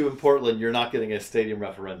promise you in Portland, you're not getting a stadium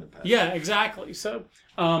referendum passed. Yeah, exactly. So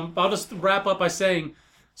I'll just wrap up by saying,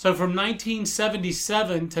 so from 1977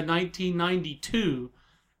 to 1992,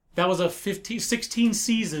 that was 16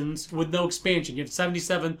 seasons with no expansion. You had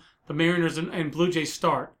 77, the Mariners and Blue Jays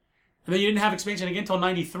start. And then you didn't have expansion again until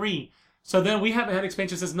 93. So then we haven't had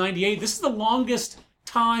expansion since 98. This is the longest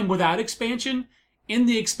time without expansion in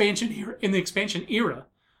the expansion era.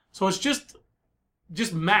 So it's just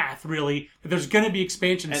math, really, that there's going to be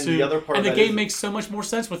expansion soon. And the game makes so much more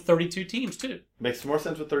sense with 32 teams, too. Makes more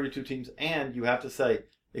sense with 32 teams. And you have to say,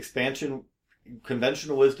 expansion,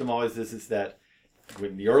 conventional wisdom always is that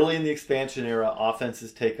when early in the expansion era,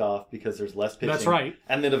 offenses take off because there's less pitching. That's right.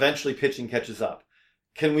 And then eventually pitching catches up.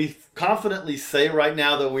 Can we confidently say right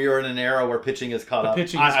now that we are in an era where pitching is caught up?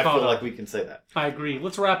 I feel like we can say that. I agree.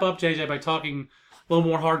 Let's wrap up, JJ, by talking a little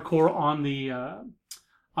more hardcore on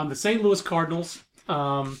the St. Louis Cardinals.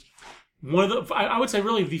 I would say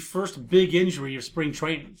really the first big injury of spring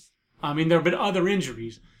training. I mean, there have been other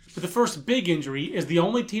injuries, but the first big injury is the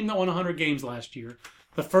only team that won 100 games last year.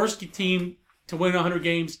 The first team to win 100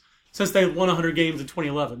 games since they won 100 games in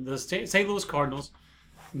 2011. The St. Louis Cardinals,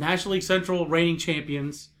 National League Central reigning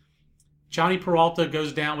champions. Johnny Peralta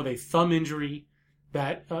goes down with a thumb injury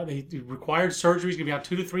that they required surgery. He's going to be out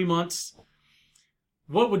 2 to 3 months.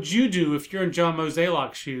 What would you do if you're in John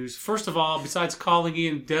Mozeliak's shoes? First of all, besides calling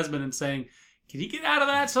Ian Desmond and saying, can you get out of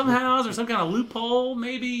that somehow? Is there some kind of loophole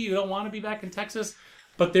maybe? You don't want to be back in Texas?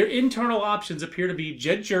 But their internal options appear to be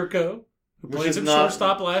Jed Jerko, who played some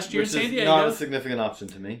shortstop last year in San Diego. Which is not a significant option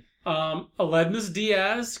to me. Aledmus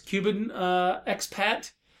Diaz, Cuban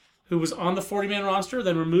expat, who was on the 40-man roster,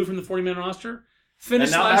 then removed from the 40-man roster.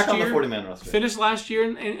 Finished last year. On the 40-man roster. Finished last year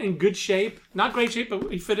in good shape. Not great shape,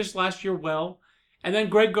 but he finished last year well. And then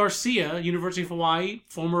Greg Garcia, University of Hawaii,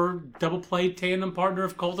 former double-play tandem partner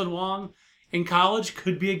of Colton Wong in college,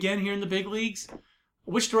 could be again here in the big leagues.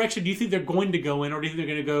 Which direction do you think they're going to go in, or do you think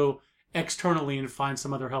they're going to go externally and find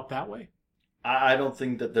some other help that way? I don't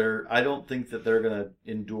think that they're going to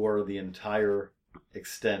endure the entire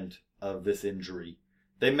extent of this injury.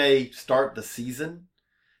 They may start the season,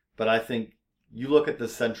 but I think you look at the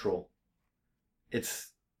Central,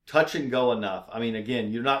 it's touch and go enough. I mean,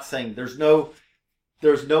 again, you're not saying there's no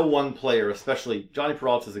one player, especially Johnny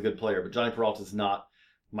Peralta is a good player, but Johnny Peralta is not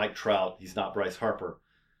Mike Trout. He's not Bryce Harper,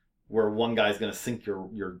 where one guy's going to sink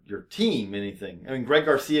your team, anything. I mean, Greg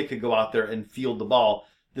Garcia could go out there and field the ball.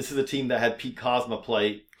 This is a team that had Pete Kozma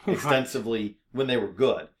play extensively when they were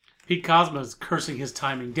good. Pete Kozma's cursing his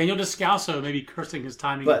timing. Daniel Descalso may be cursing his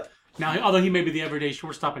timing. But now, although he may be the everyday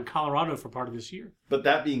shortstop in Colorado for part of this year. But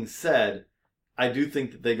that being said, I do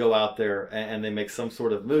think that they go out there and they make some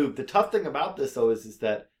sort of move. The tough thing about this, though, is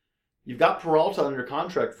that you've got Peralta under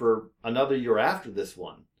contract for another year after this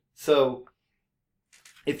one. So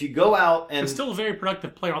if you go out and... He's still a very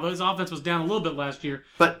productive player, although his offense was down a little bit last year.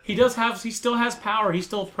 But he still has power. He's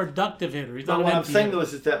still a productive hitter. He's not an what I'm empty saying, hitter. though,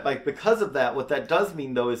 is that like because of that, what that does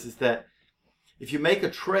mean, though, is that if you make a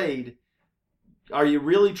trade... Are you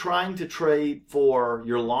really trying to trade for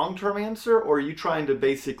your long-term answer, or are you trying to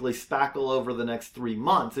basically spackle over the next 3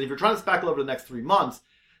 months? And if you're trying to spackle over the next 3 months,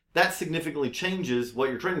 that significantly changes what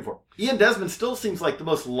you're trading for. Ian Desmond still seems like the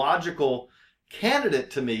most logical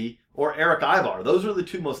candidate to me, or Eric Ibar. Those are the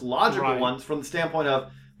two most logical ones from the standpoint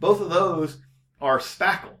of both of those are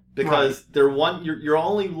spackle because they're one. You're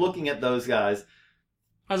only looking at those guys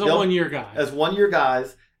as a 1-year guy, as 1-year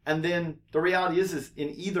guys, and then the reality is in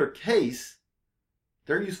either case.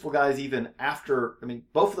 They're useful guys even after... I mean,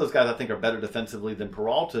 both of those guys I think are better defensively than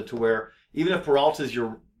Peralta, to where even if Peralta's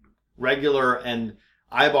your regular and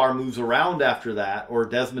Ibar moves around after that, or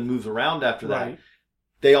Desmond moves around after that,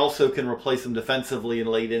 they also can replace him defensively in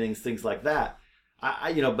late innings, things like that. But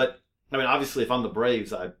I mean, obviously, if I'm the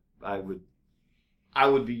Braves, I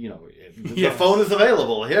would be, the phone is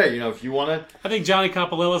available. Yeah, if you want to... I think Johnny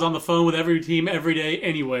Coppolilla's on the phone with every team every day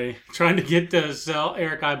anyway, trying to get to sell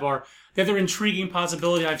Eric Ibar. The other intriguing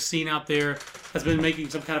possibility I've seen out there has been making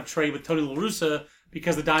some kind of trade with Tony La Russa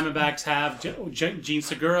because the Diamondbacks have Gene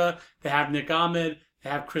Segura, they have Nick Ahmed, they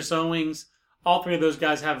have Chris Owings. All three of those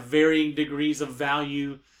guys have varying degrees of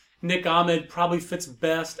value. Nick Ahmed probably fits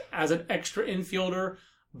best as an extra infielder,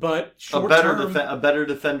 but short-term... A better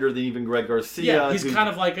defender than even Greg Garcia. Yeah, he's kind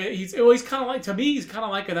of like to me, he's kind of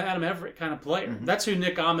like an Adam Everett kind of player. Mm-hmm. That's who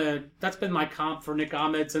Nick Ahmed... That's been my comp for Nick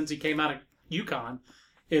Ahmed since he came out of UConn.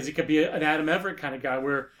 Is he could be an Adam Everett kind of guy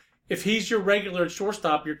where if he's your regular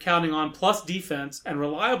shortstop, you're counting on plus defense and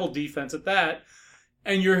reliable defense at that,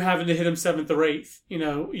 and you're having to hit him 7th or 8th.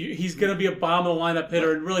 He's going to be a bottom of the lineup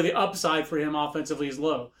hitter, and really the upside for him offensively is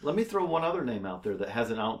low. Let me throw one other name out there that I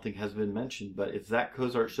don't think has been mentioned, but if Zach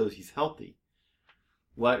Cozart shows he's healthy,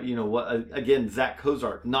 again, Zach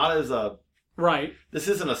Cozart, not as a... Right. This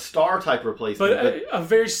isn't a star type replacement. But a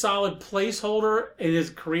very solid placeholder in his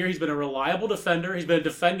career. He's been a reliable defender. He's been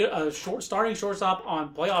starting shortstop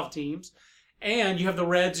on playoff teams. And you have the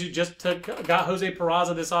Reds who just got Jose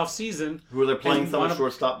Peraza this offseason. Who they're playing some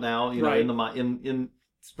shortstop now, in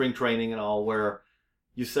spring training and all, where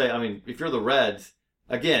you say, I mean, if you're the Reds,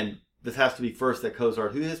 again, this has to be first that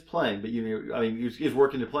Cozart, who is playing, but he's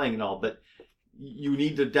working to playing and all, but you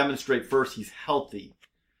need to demonstrate first he's healthy.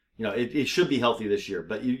 It should be healthy this year,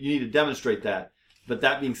 but you need to demonstrate that. But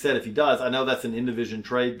that being said, if he does, I know that's an in-division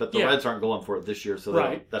trade, but the Reds aren't going for it this year,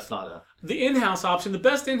 so that's not a... The in-house option, the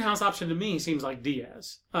best in-house option to me seems like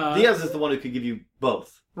Diaz. Diaz is the one who could give you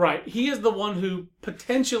both. Right. He is the one who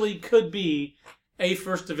potentially could be a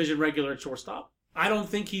first division regular at shortstop. I don't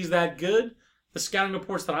think he's that good. The scouting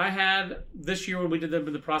reports that I had this year when we did them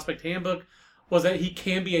in the prospect handbook was that he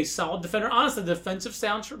can be a solid defender. Honestly, the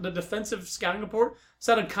defensive scouting report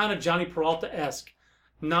sounded kind of Johnny Peralta-esque.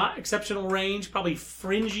 Not exceptional range, probably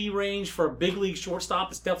fringy range for a big league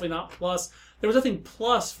shortstop. It's definitely not plus. There was nothing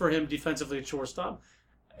plus for him defensively at shortstop.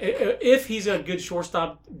 If he's a good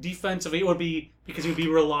shortstop defensively, it would be because he would be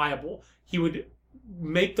reliable. He would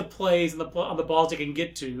make the plays on the balls he can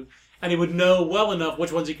get to, and he would know well enough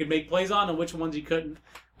which ones he could make plays on and which ones he couldn't.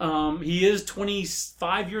 He is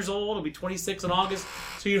 25 years old. He'll be 26 in August,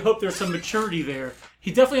 so you'd hope there's some maturity there. He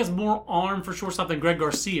definitely has more arm for shortstop than Greg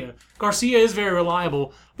Garcia. Garcia is very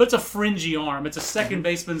reliable, but it's a fringy arm. It's a second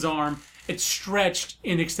baseman's arm. It's stretched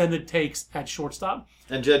in extended takes at shortstop.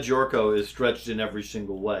 And Jed Yorko is stretched in every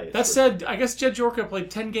single way. That said, I guess Jed Yorko played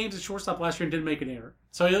 10 games at shortstop last year and didn't make an error.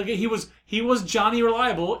 So he was Johnny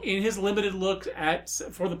reliable in his limited look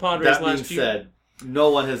for the Padres last year. That being said, no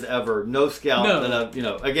one has ever, no scout he's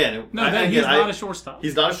not a shortstop.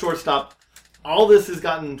 He's not a shortstop. All this has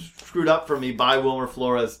gotten screwed up for me by Wilmer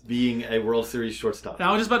Flores being a World Series shortstop. Now,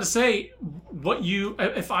 I was just about to say,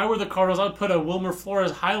 if I were the Cardinals, I would put a Wilmer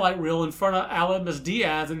Flores highlight reel in front of Aledmys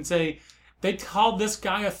Diaz and say, they called this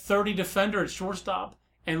guy a 30 defender at shortstop.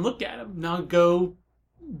 And look at him. Now go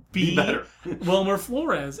be better. Wilmer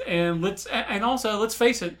Flores. And let's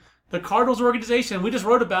face it, the Cardinals organization, we just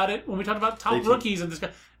wrote about it when we talked about top rookies and this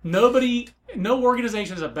guy. No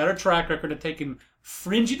organization has a better track record of taking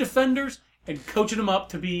fringy defenders and coaching them up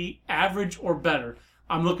to be average or better.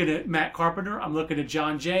 I'm looking at Matt Carpenter. I'm looking at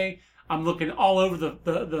John Jay. I'm looking all over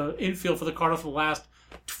the infield for the Cardinals for the last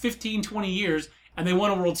 15, 20 years, and they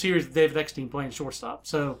won a World Series with David Eckstein playing shortstop.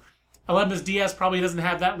 So Aledmys Diaz probably doesn't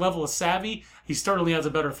have that level of savvy. He certainly has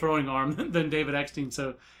a better throwing arm than David Eckstein,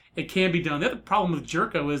 so it can be done. The other problem with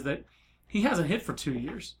Jerko is that he hasn't hit for 2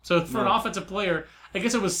 years. So for an offensive player, I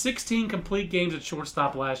guess it was 16 complete games at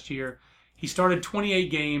shortstop last year. He started 28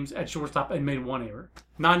 games at shortstop and made 1 error.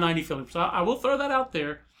 990 fielding. So I will throw that out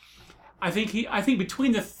there. I think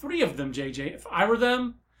between the three of them, JJ, if I were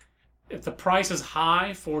them, if the price is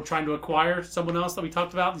high for trying to acquire someone else that we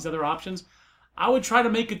talked about, these other options, I would try to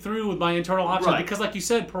make it through with my internal options. Right. Because like you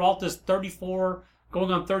said, Peralta's 34,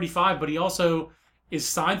 going on 35, but he also is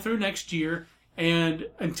signed through next year. And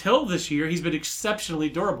until this year, he's been exceptionally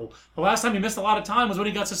durable. The last time he missed a lot of time was when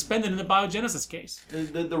he got suspended in the Biogenesis case.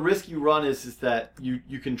 The risk you run is that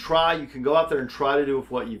you can go out there and try to do with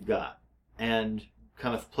what you've got and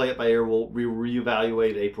kind of play it by ear. We'll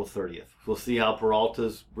reevaluate April 30th. We'll see how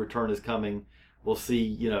Peralta's return is coming. We'll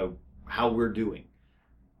see, how we're doing.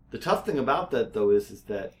 The tough thing about that, though, is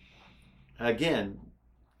that, again,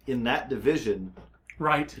 in that division,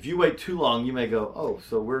 right? If you wait too long, you may go, oh,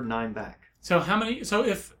 so we're 9 back. So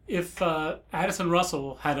if Addison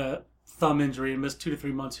Russell had a thumb injury and missed 2 to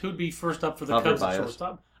 3 months, who'd be first up for the Cubs at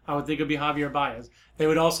shortstop? I would think it'd be Javier Baez. They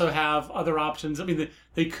would also have other options. I mean,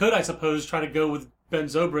 they could, I suppose, try to go with Ben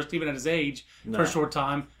Zobrist, even at his age, for a short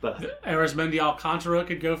time. But Arismendi Alcantara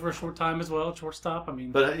could go for a short time as well at shortstop. I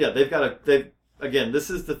mean, but yeah, again, this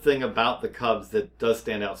is the thing about the Cubs that does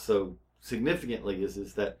stand out so significantly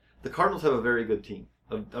is that the Cardinals have a very good team.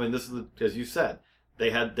 I mean, this is as you said.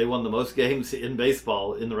 They won the most games in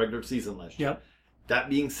baseball in the regular season last year. Yep. That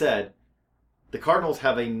being said, the Cardinals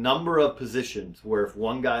have a number of positions where if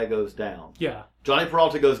one guy goes down, Johnny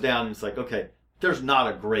Peralta goes down, and it's like, okay, there's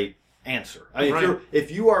not a great answer. I mean, right. if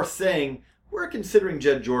you are saying we're considering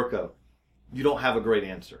Jed Jorko, you don't have a great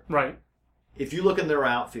answer. Right. If you look in their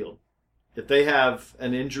outfield, if they have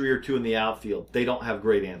an injury or two in the outfield, they don't have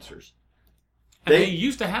great answers. And they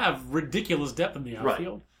used to have ridiculous depth in the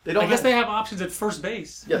outfield. Right. I guess they have options at first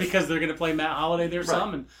base because they're going to play Matt Holliday there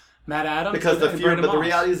some and Matt Adams. Because the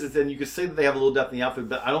reality is then you could say that they have a little depth in the outfield,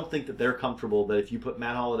 but I don't think that they're comfortable that if you put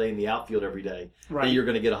Matt Holliday in the outfield every day, that you're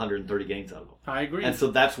going to get 130 games out of them. I agree. And so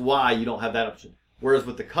that's why you don't have that option. Whereas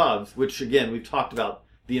with the Cubs, which again we've talked about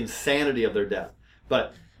the insanity of their depth,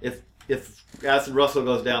 but if Addison Russell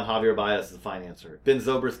goes down, Javier Baez is a fine answer. If Ben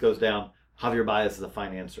Zobrist goes down, Javier Baez is a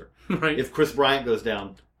fine answer. Right. If Chris Bryant goes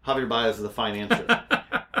down, Javier Baez is a fine answer.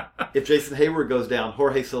 If Jason Hayward goes down,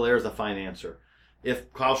 Jorge Soler is a fine answer.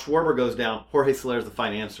 If Kyle Schwarber goes down, Jorge Soler is a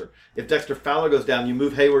fine answer. If Dexter Fowler goes down, you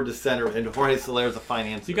move Hayward to center, and Jorge Soler is a fine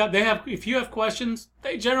answer. If you have questions,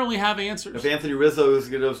 they generally have answers. If Anthony Rizzo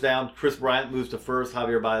goes down, Chris Bryant moves to first,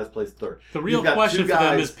 Javier Baez plays third. The real question for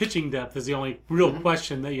them is pitching depth is the only real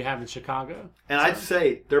question that you have in Chicago. And I'd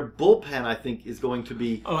say their bullpen, I think, is going to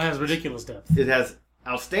be... it has ridiculous depth. It has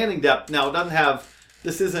outstanding depth. Now, it doesn't have...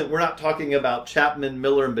 we're not talking about Chapman,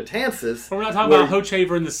 Miller, and Betances. Or we're not talking about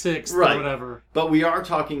Hochevar in the 6th or whatever. But we are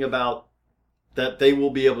talking about that they will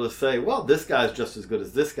be able to say, well, this guy's just as good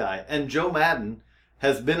as this guy. And Joe Madden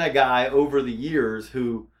has been a guy over the years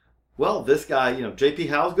who, well, this guy, J.P.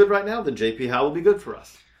 Howell's good right now, then J.P. Howell will be good for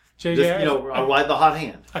us. Ride the hot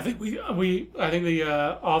hand. I think the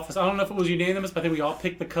office, I don't know if it was unanimous, but I think we all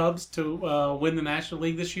picked the Cubs to win the National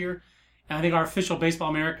League this year. And I think our official Baseball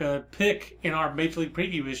America pick in our Major League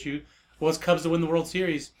Preview issue was Cubs to win the World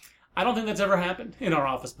Series. I don't think that's ever happened in our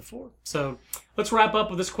office before. So let's wrap up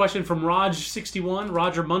with this question from Raj61,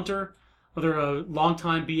 Roger Munter, another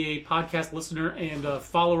longtime BA podcast listener and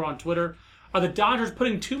follower on Twitter. Are the Dodgers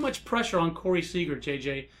putting too much pressure on Corey Seager,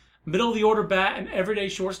 JJ? Middle of the order bat and everyday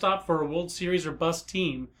shortstop for a World Series or bust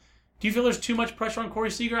team. Do you feel there's too much pressure on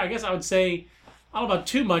Corey Seager? I guess I would say... I don't know about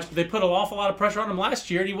too much, but they put an awful lot of pressure on him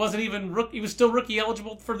last year, and he wasn't even he was still rookie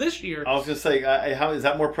eligible for this year. I was going to say, how is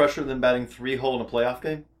that more pressure than batting 3-hole in a playoff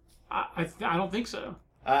game? I don't think so.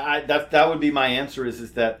 That would be my answer.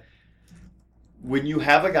 Is that when you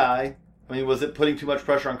have a guy? I mean, was it putting too much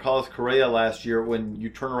pressure on Carlos Correa last year when you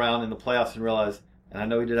turn around in the playoffs and realize? And I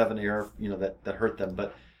know he did have an error, that hurt them,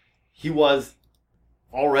 but he's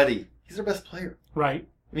their best player, right?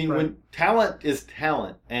 I mean, when talent is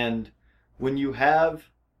talent, and when you have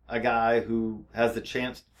a guy who has the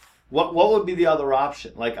chance, what would be the other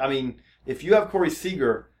option? If you have Corey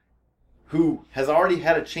Seager, who has already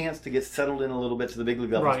had a chance to get settled in a little bit to the big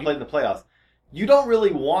league level, has played in the playoffs, you don't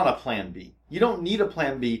really want a plan B. You don't need a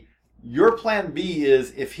plan B. Your plan B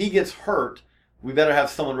is if he gets hurt, we better have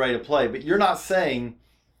someone ready to play. But you're not saying,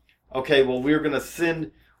 okay, well, we're going to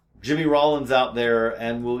send Jimmy Rollins out there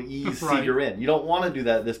and we'll ease Seager in. You don't want to do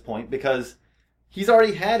that at this point because he's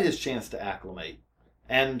already had his chance to acclimate.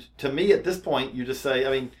 And to me, at this point, you just say,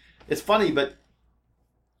 I mean, it's funny, but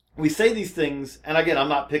we say these things, and again, I'm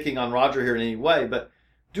not picking on Roger here in any way, but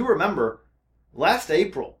do remember, last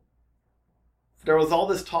April, there was all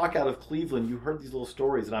this talk out of Cleveland. You heard these little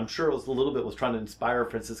stories, and I'm sure it was a little bit was trying to inspire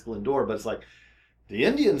Francisco Lindor, but it's like, the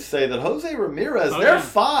Indians say that Jose Ramirez, they're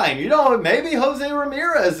fine. You know, maybe Jose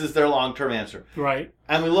Ramirez is their long-term answer. Right.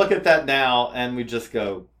 And we look at that now, and we just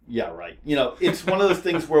go, yeah, right. You know, it's one of those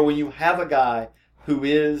things where when you have a guy who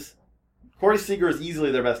is, Corey Seager is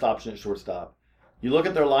easily their best option at shortstop. You look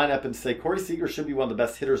at their lineup and say, Corey Seager should be one of the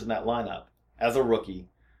best hitters in that lineup as a rookie.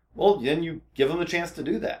 Well, then you give him a chance to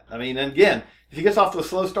do that. I mean, and again, if he gets off to a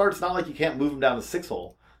slow start, it's not like you can't move him down the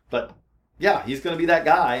 6-hole. But, yeah, he's going to be that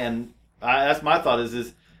guy, and that's my thought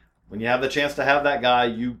is when you have the chance to have that guy,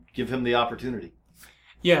 you give him the opportunity.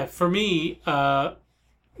 Yeah, for me,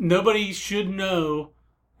 nobody should know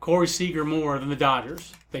Corey Seager more than the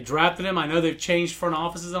Dodgers. They drafted him. I know they've changed front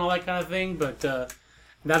offices and all that kind of thing, but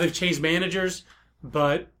now they've changed managers.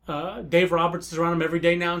 But Dave Roberts is around him every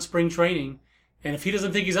day now in spring training, and if he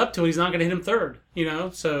doesn't think he's up to it, he's not going to hit him third. You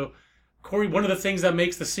know, so Corey. One of the things that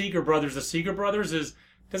makes the Seager brothers is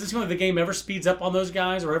doesn't seem like the game ever speeds up on those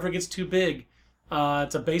guys or ever gets too big.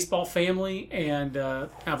 It's a baseball family, and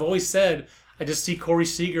I've always said I just see Corey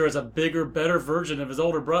Seager as a bigger, better version of his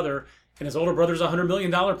older brother, and his older brother's a $100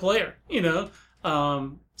 million player, you know?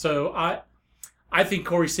 So I think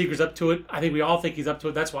Corey Seager's up to it. I think we all think he's up to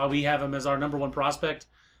it. That's why we have him as our number one prospect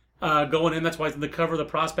going in. That's why he's in the cover of the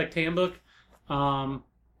prospect handbook.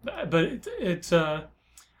 But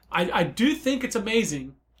I do think it's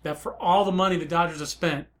amazing that for all the money the Dodgers have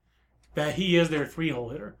spent, that he is their 3-hole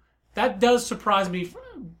hitter. That does surprise me.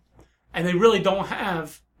 And they really don't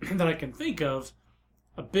have, that I can think of,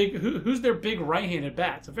 a big, who's their big right-handed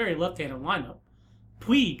bat? It's a very left-handed lineup.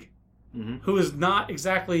 Puig, who is not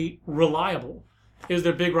exactly reliable, is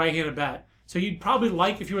their big right-handed bat. So you'd probably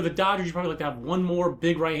like, if you were the Dodgers, you'd probably like to have one more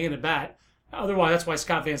big right-handed bat. Otherwise, that's why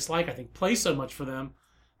Scott Van Slyke, I think, plays so much for them.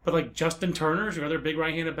 But like Justin Turner's your other big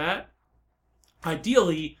right-handed bat.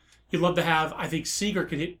 Ideally, you'd love to have, I think Seager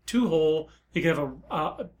could hit 2-hole. You could have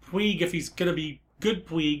a Puig, if he's going to be good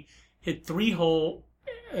Puig, hit 3-hole,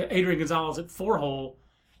 Adrian Gonzalez at 4-hole,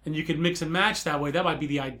 and you could mix and match that way. That might be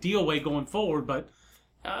the ideal way going forward, but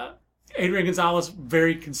Adrian Gonzalez,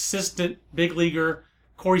 very consistent big leaguer.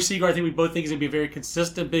 Corey Seager, I think we both think he's going to be a very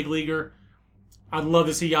consistent big leaguer. I'd love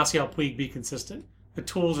to see Yasiel Puig be consistent. The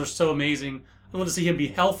tools are so amazing. I'd love to see him be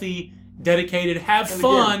healthy, dedicated, have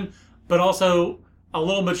fun, but also a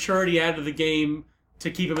little maturity added to the game to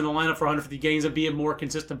keep him in the lineup for 150 games and be a more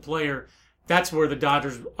consistent player. That's where the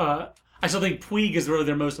Dodgers, I still think Puig is really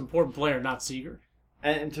their most important player, not Seager.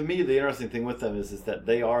 And to me, the interesting thing with them is that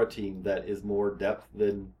they are a team that is more depth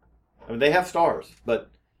than, I mean, they have stars, but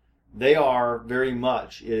they are very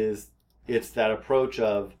much, it's that approach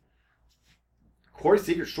of, Corey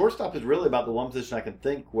Seager, shortstop is really about the one position I can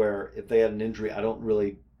think where if they had an injury, I don't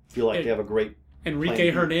really feel like they have a great Enrique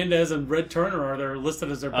Hernandez and Red Turner are there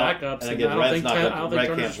listed as their backups. And again, I don't think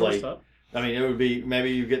Turner's shortstop. I mean, it would be,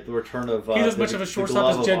 maybe you get the return of... He's as much of a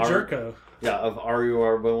shortstop as Jed Jerko. Yeah, of Ariel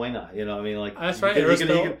Arbuena. You know, I mean, like... That's right.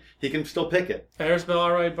 He can still pick it. Arisbel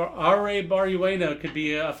Arbuena could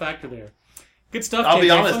be a factor there. Good stuff, I'll JJ. be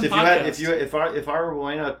honest, if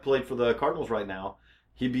Arbuena played for the Cardinals right now,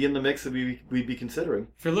 he'd be in the mix that we'd be considering.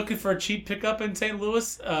 If you're looking for a cheap pickup in St.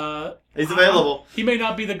 Louis... he's available. He may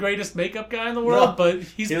not be the greatest makeup guy in the world, but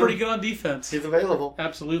he's pretty good on defense. He's available.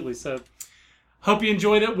 Absolutely. So, hope you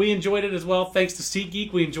enjoyed it. We enjoyed it as well. Thanks to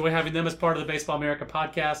SeatGeek. We enjoy having them as part of the Baseball America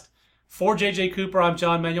podcast. For JJ Cooper, I'm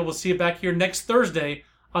John Manuel. We'll see you back here next Thursday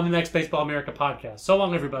on the next Baseball America podcast. So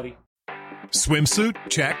long, everybody. Swimsuit?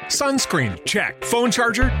 Check. Sunscreen? Check. Phone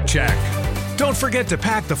charger? Check. Don't forget to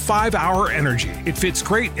pack the 5-Hour Energy. It fits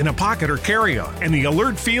great in a pocket or carry-on, and the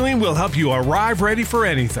alert feeling will help you arrive ready for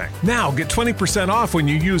anything. Now get 20% off when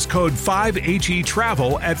you use code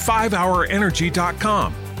 5HETRAVEL at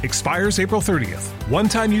 5hourenergy.com. Expires April 30th.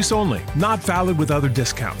 One-time use only. Not valid with other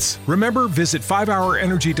discounts. Remember, visit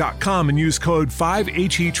 5hourenergy.com and use code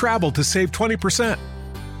 5HETRAVEL to save 20%.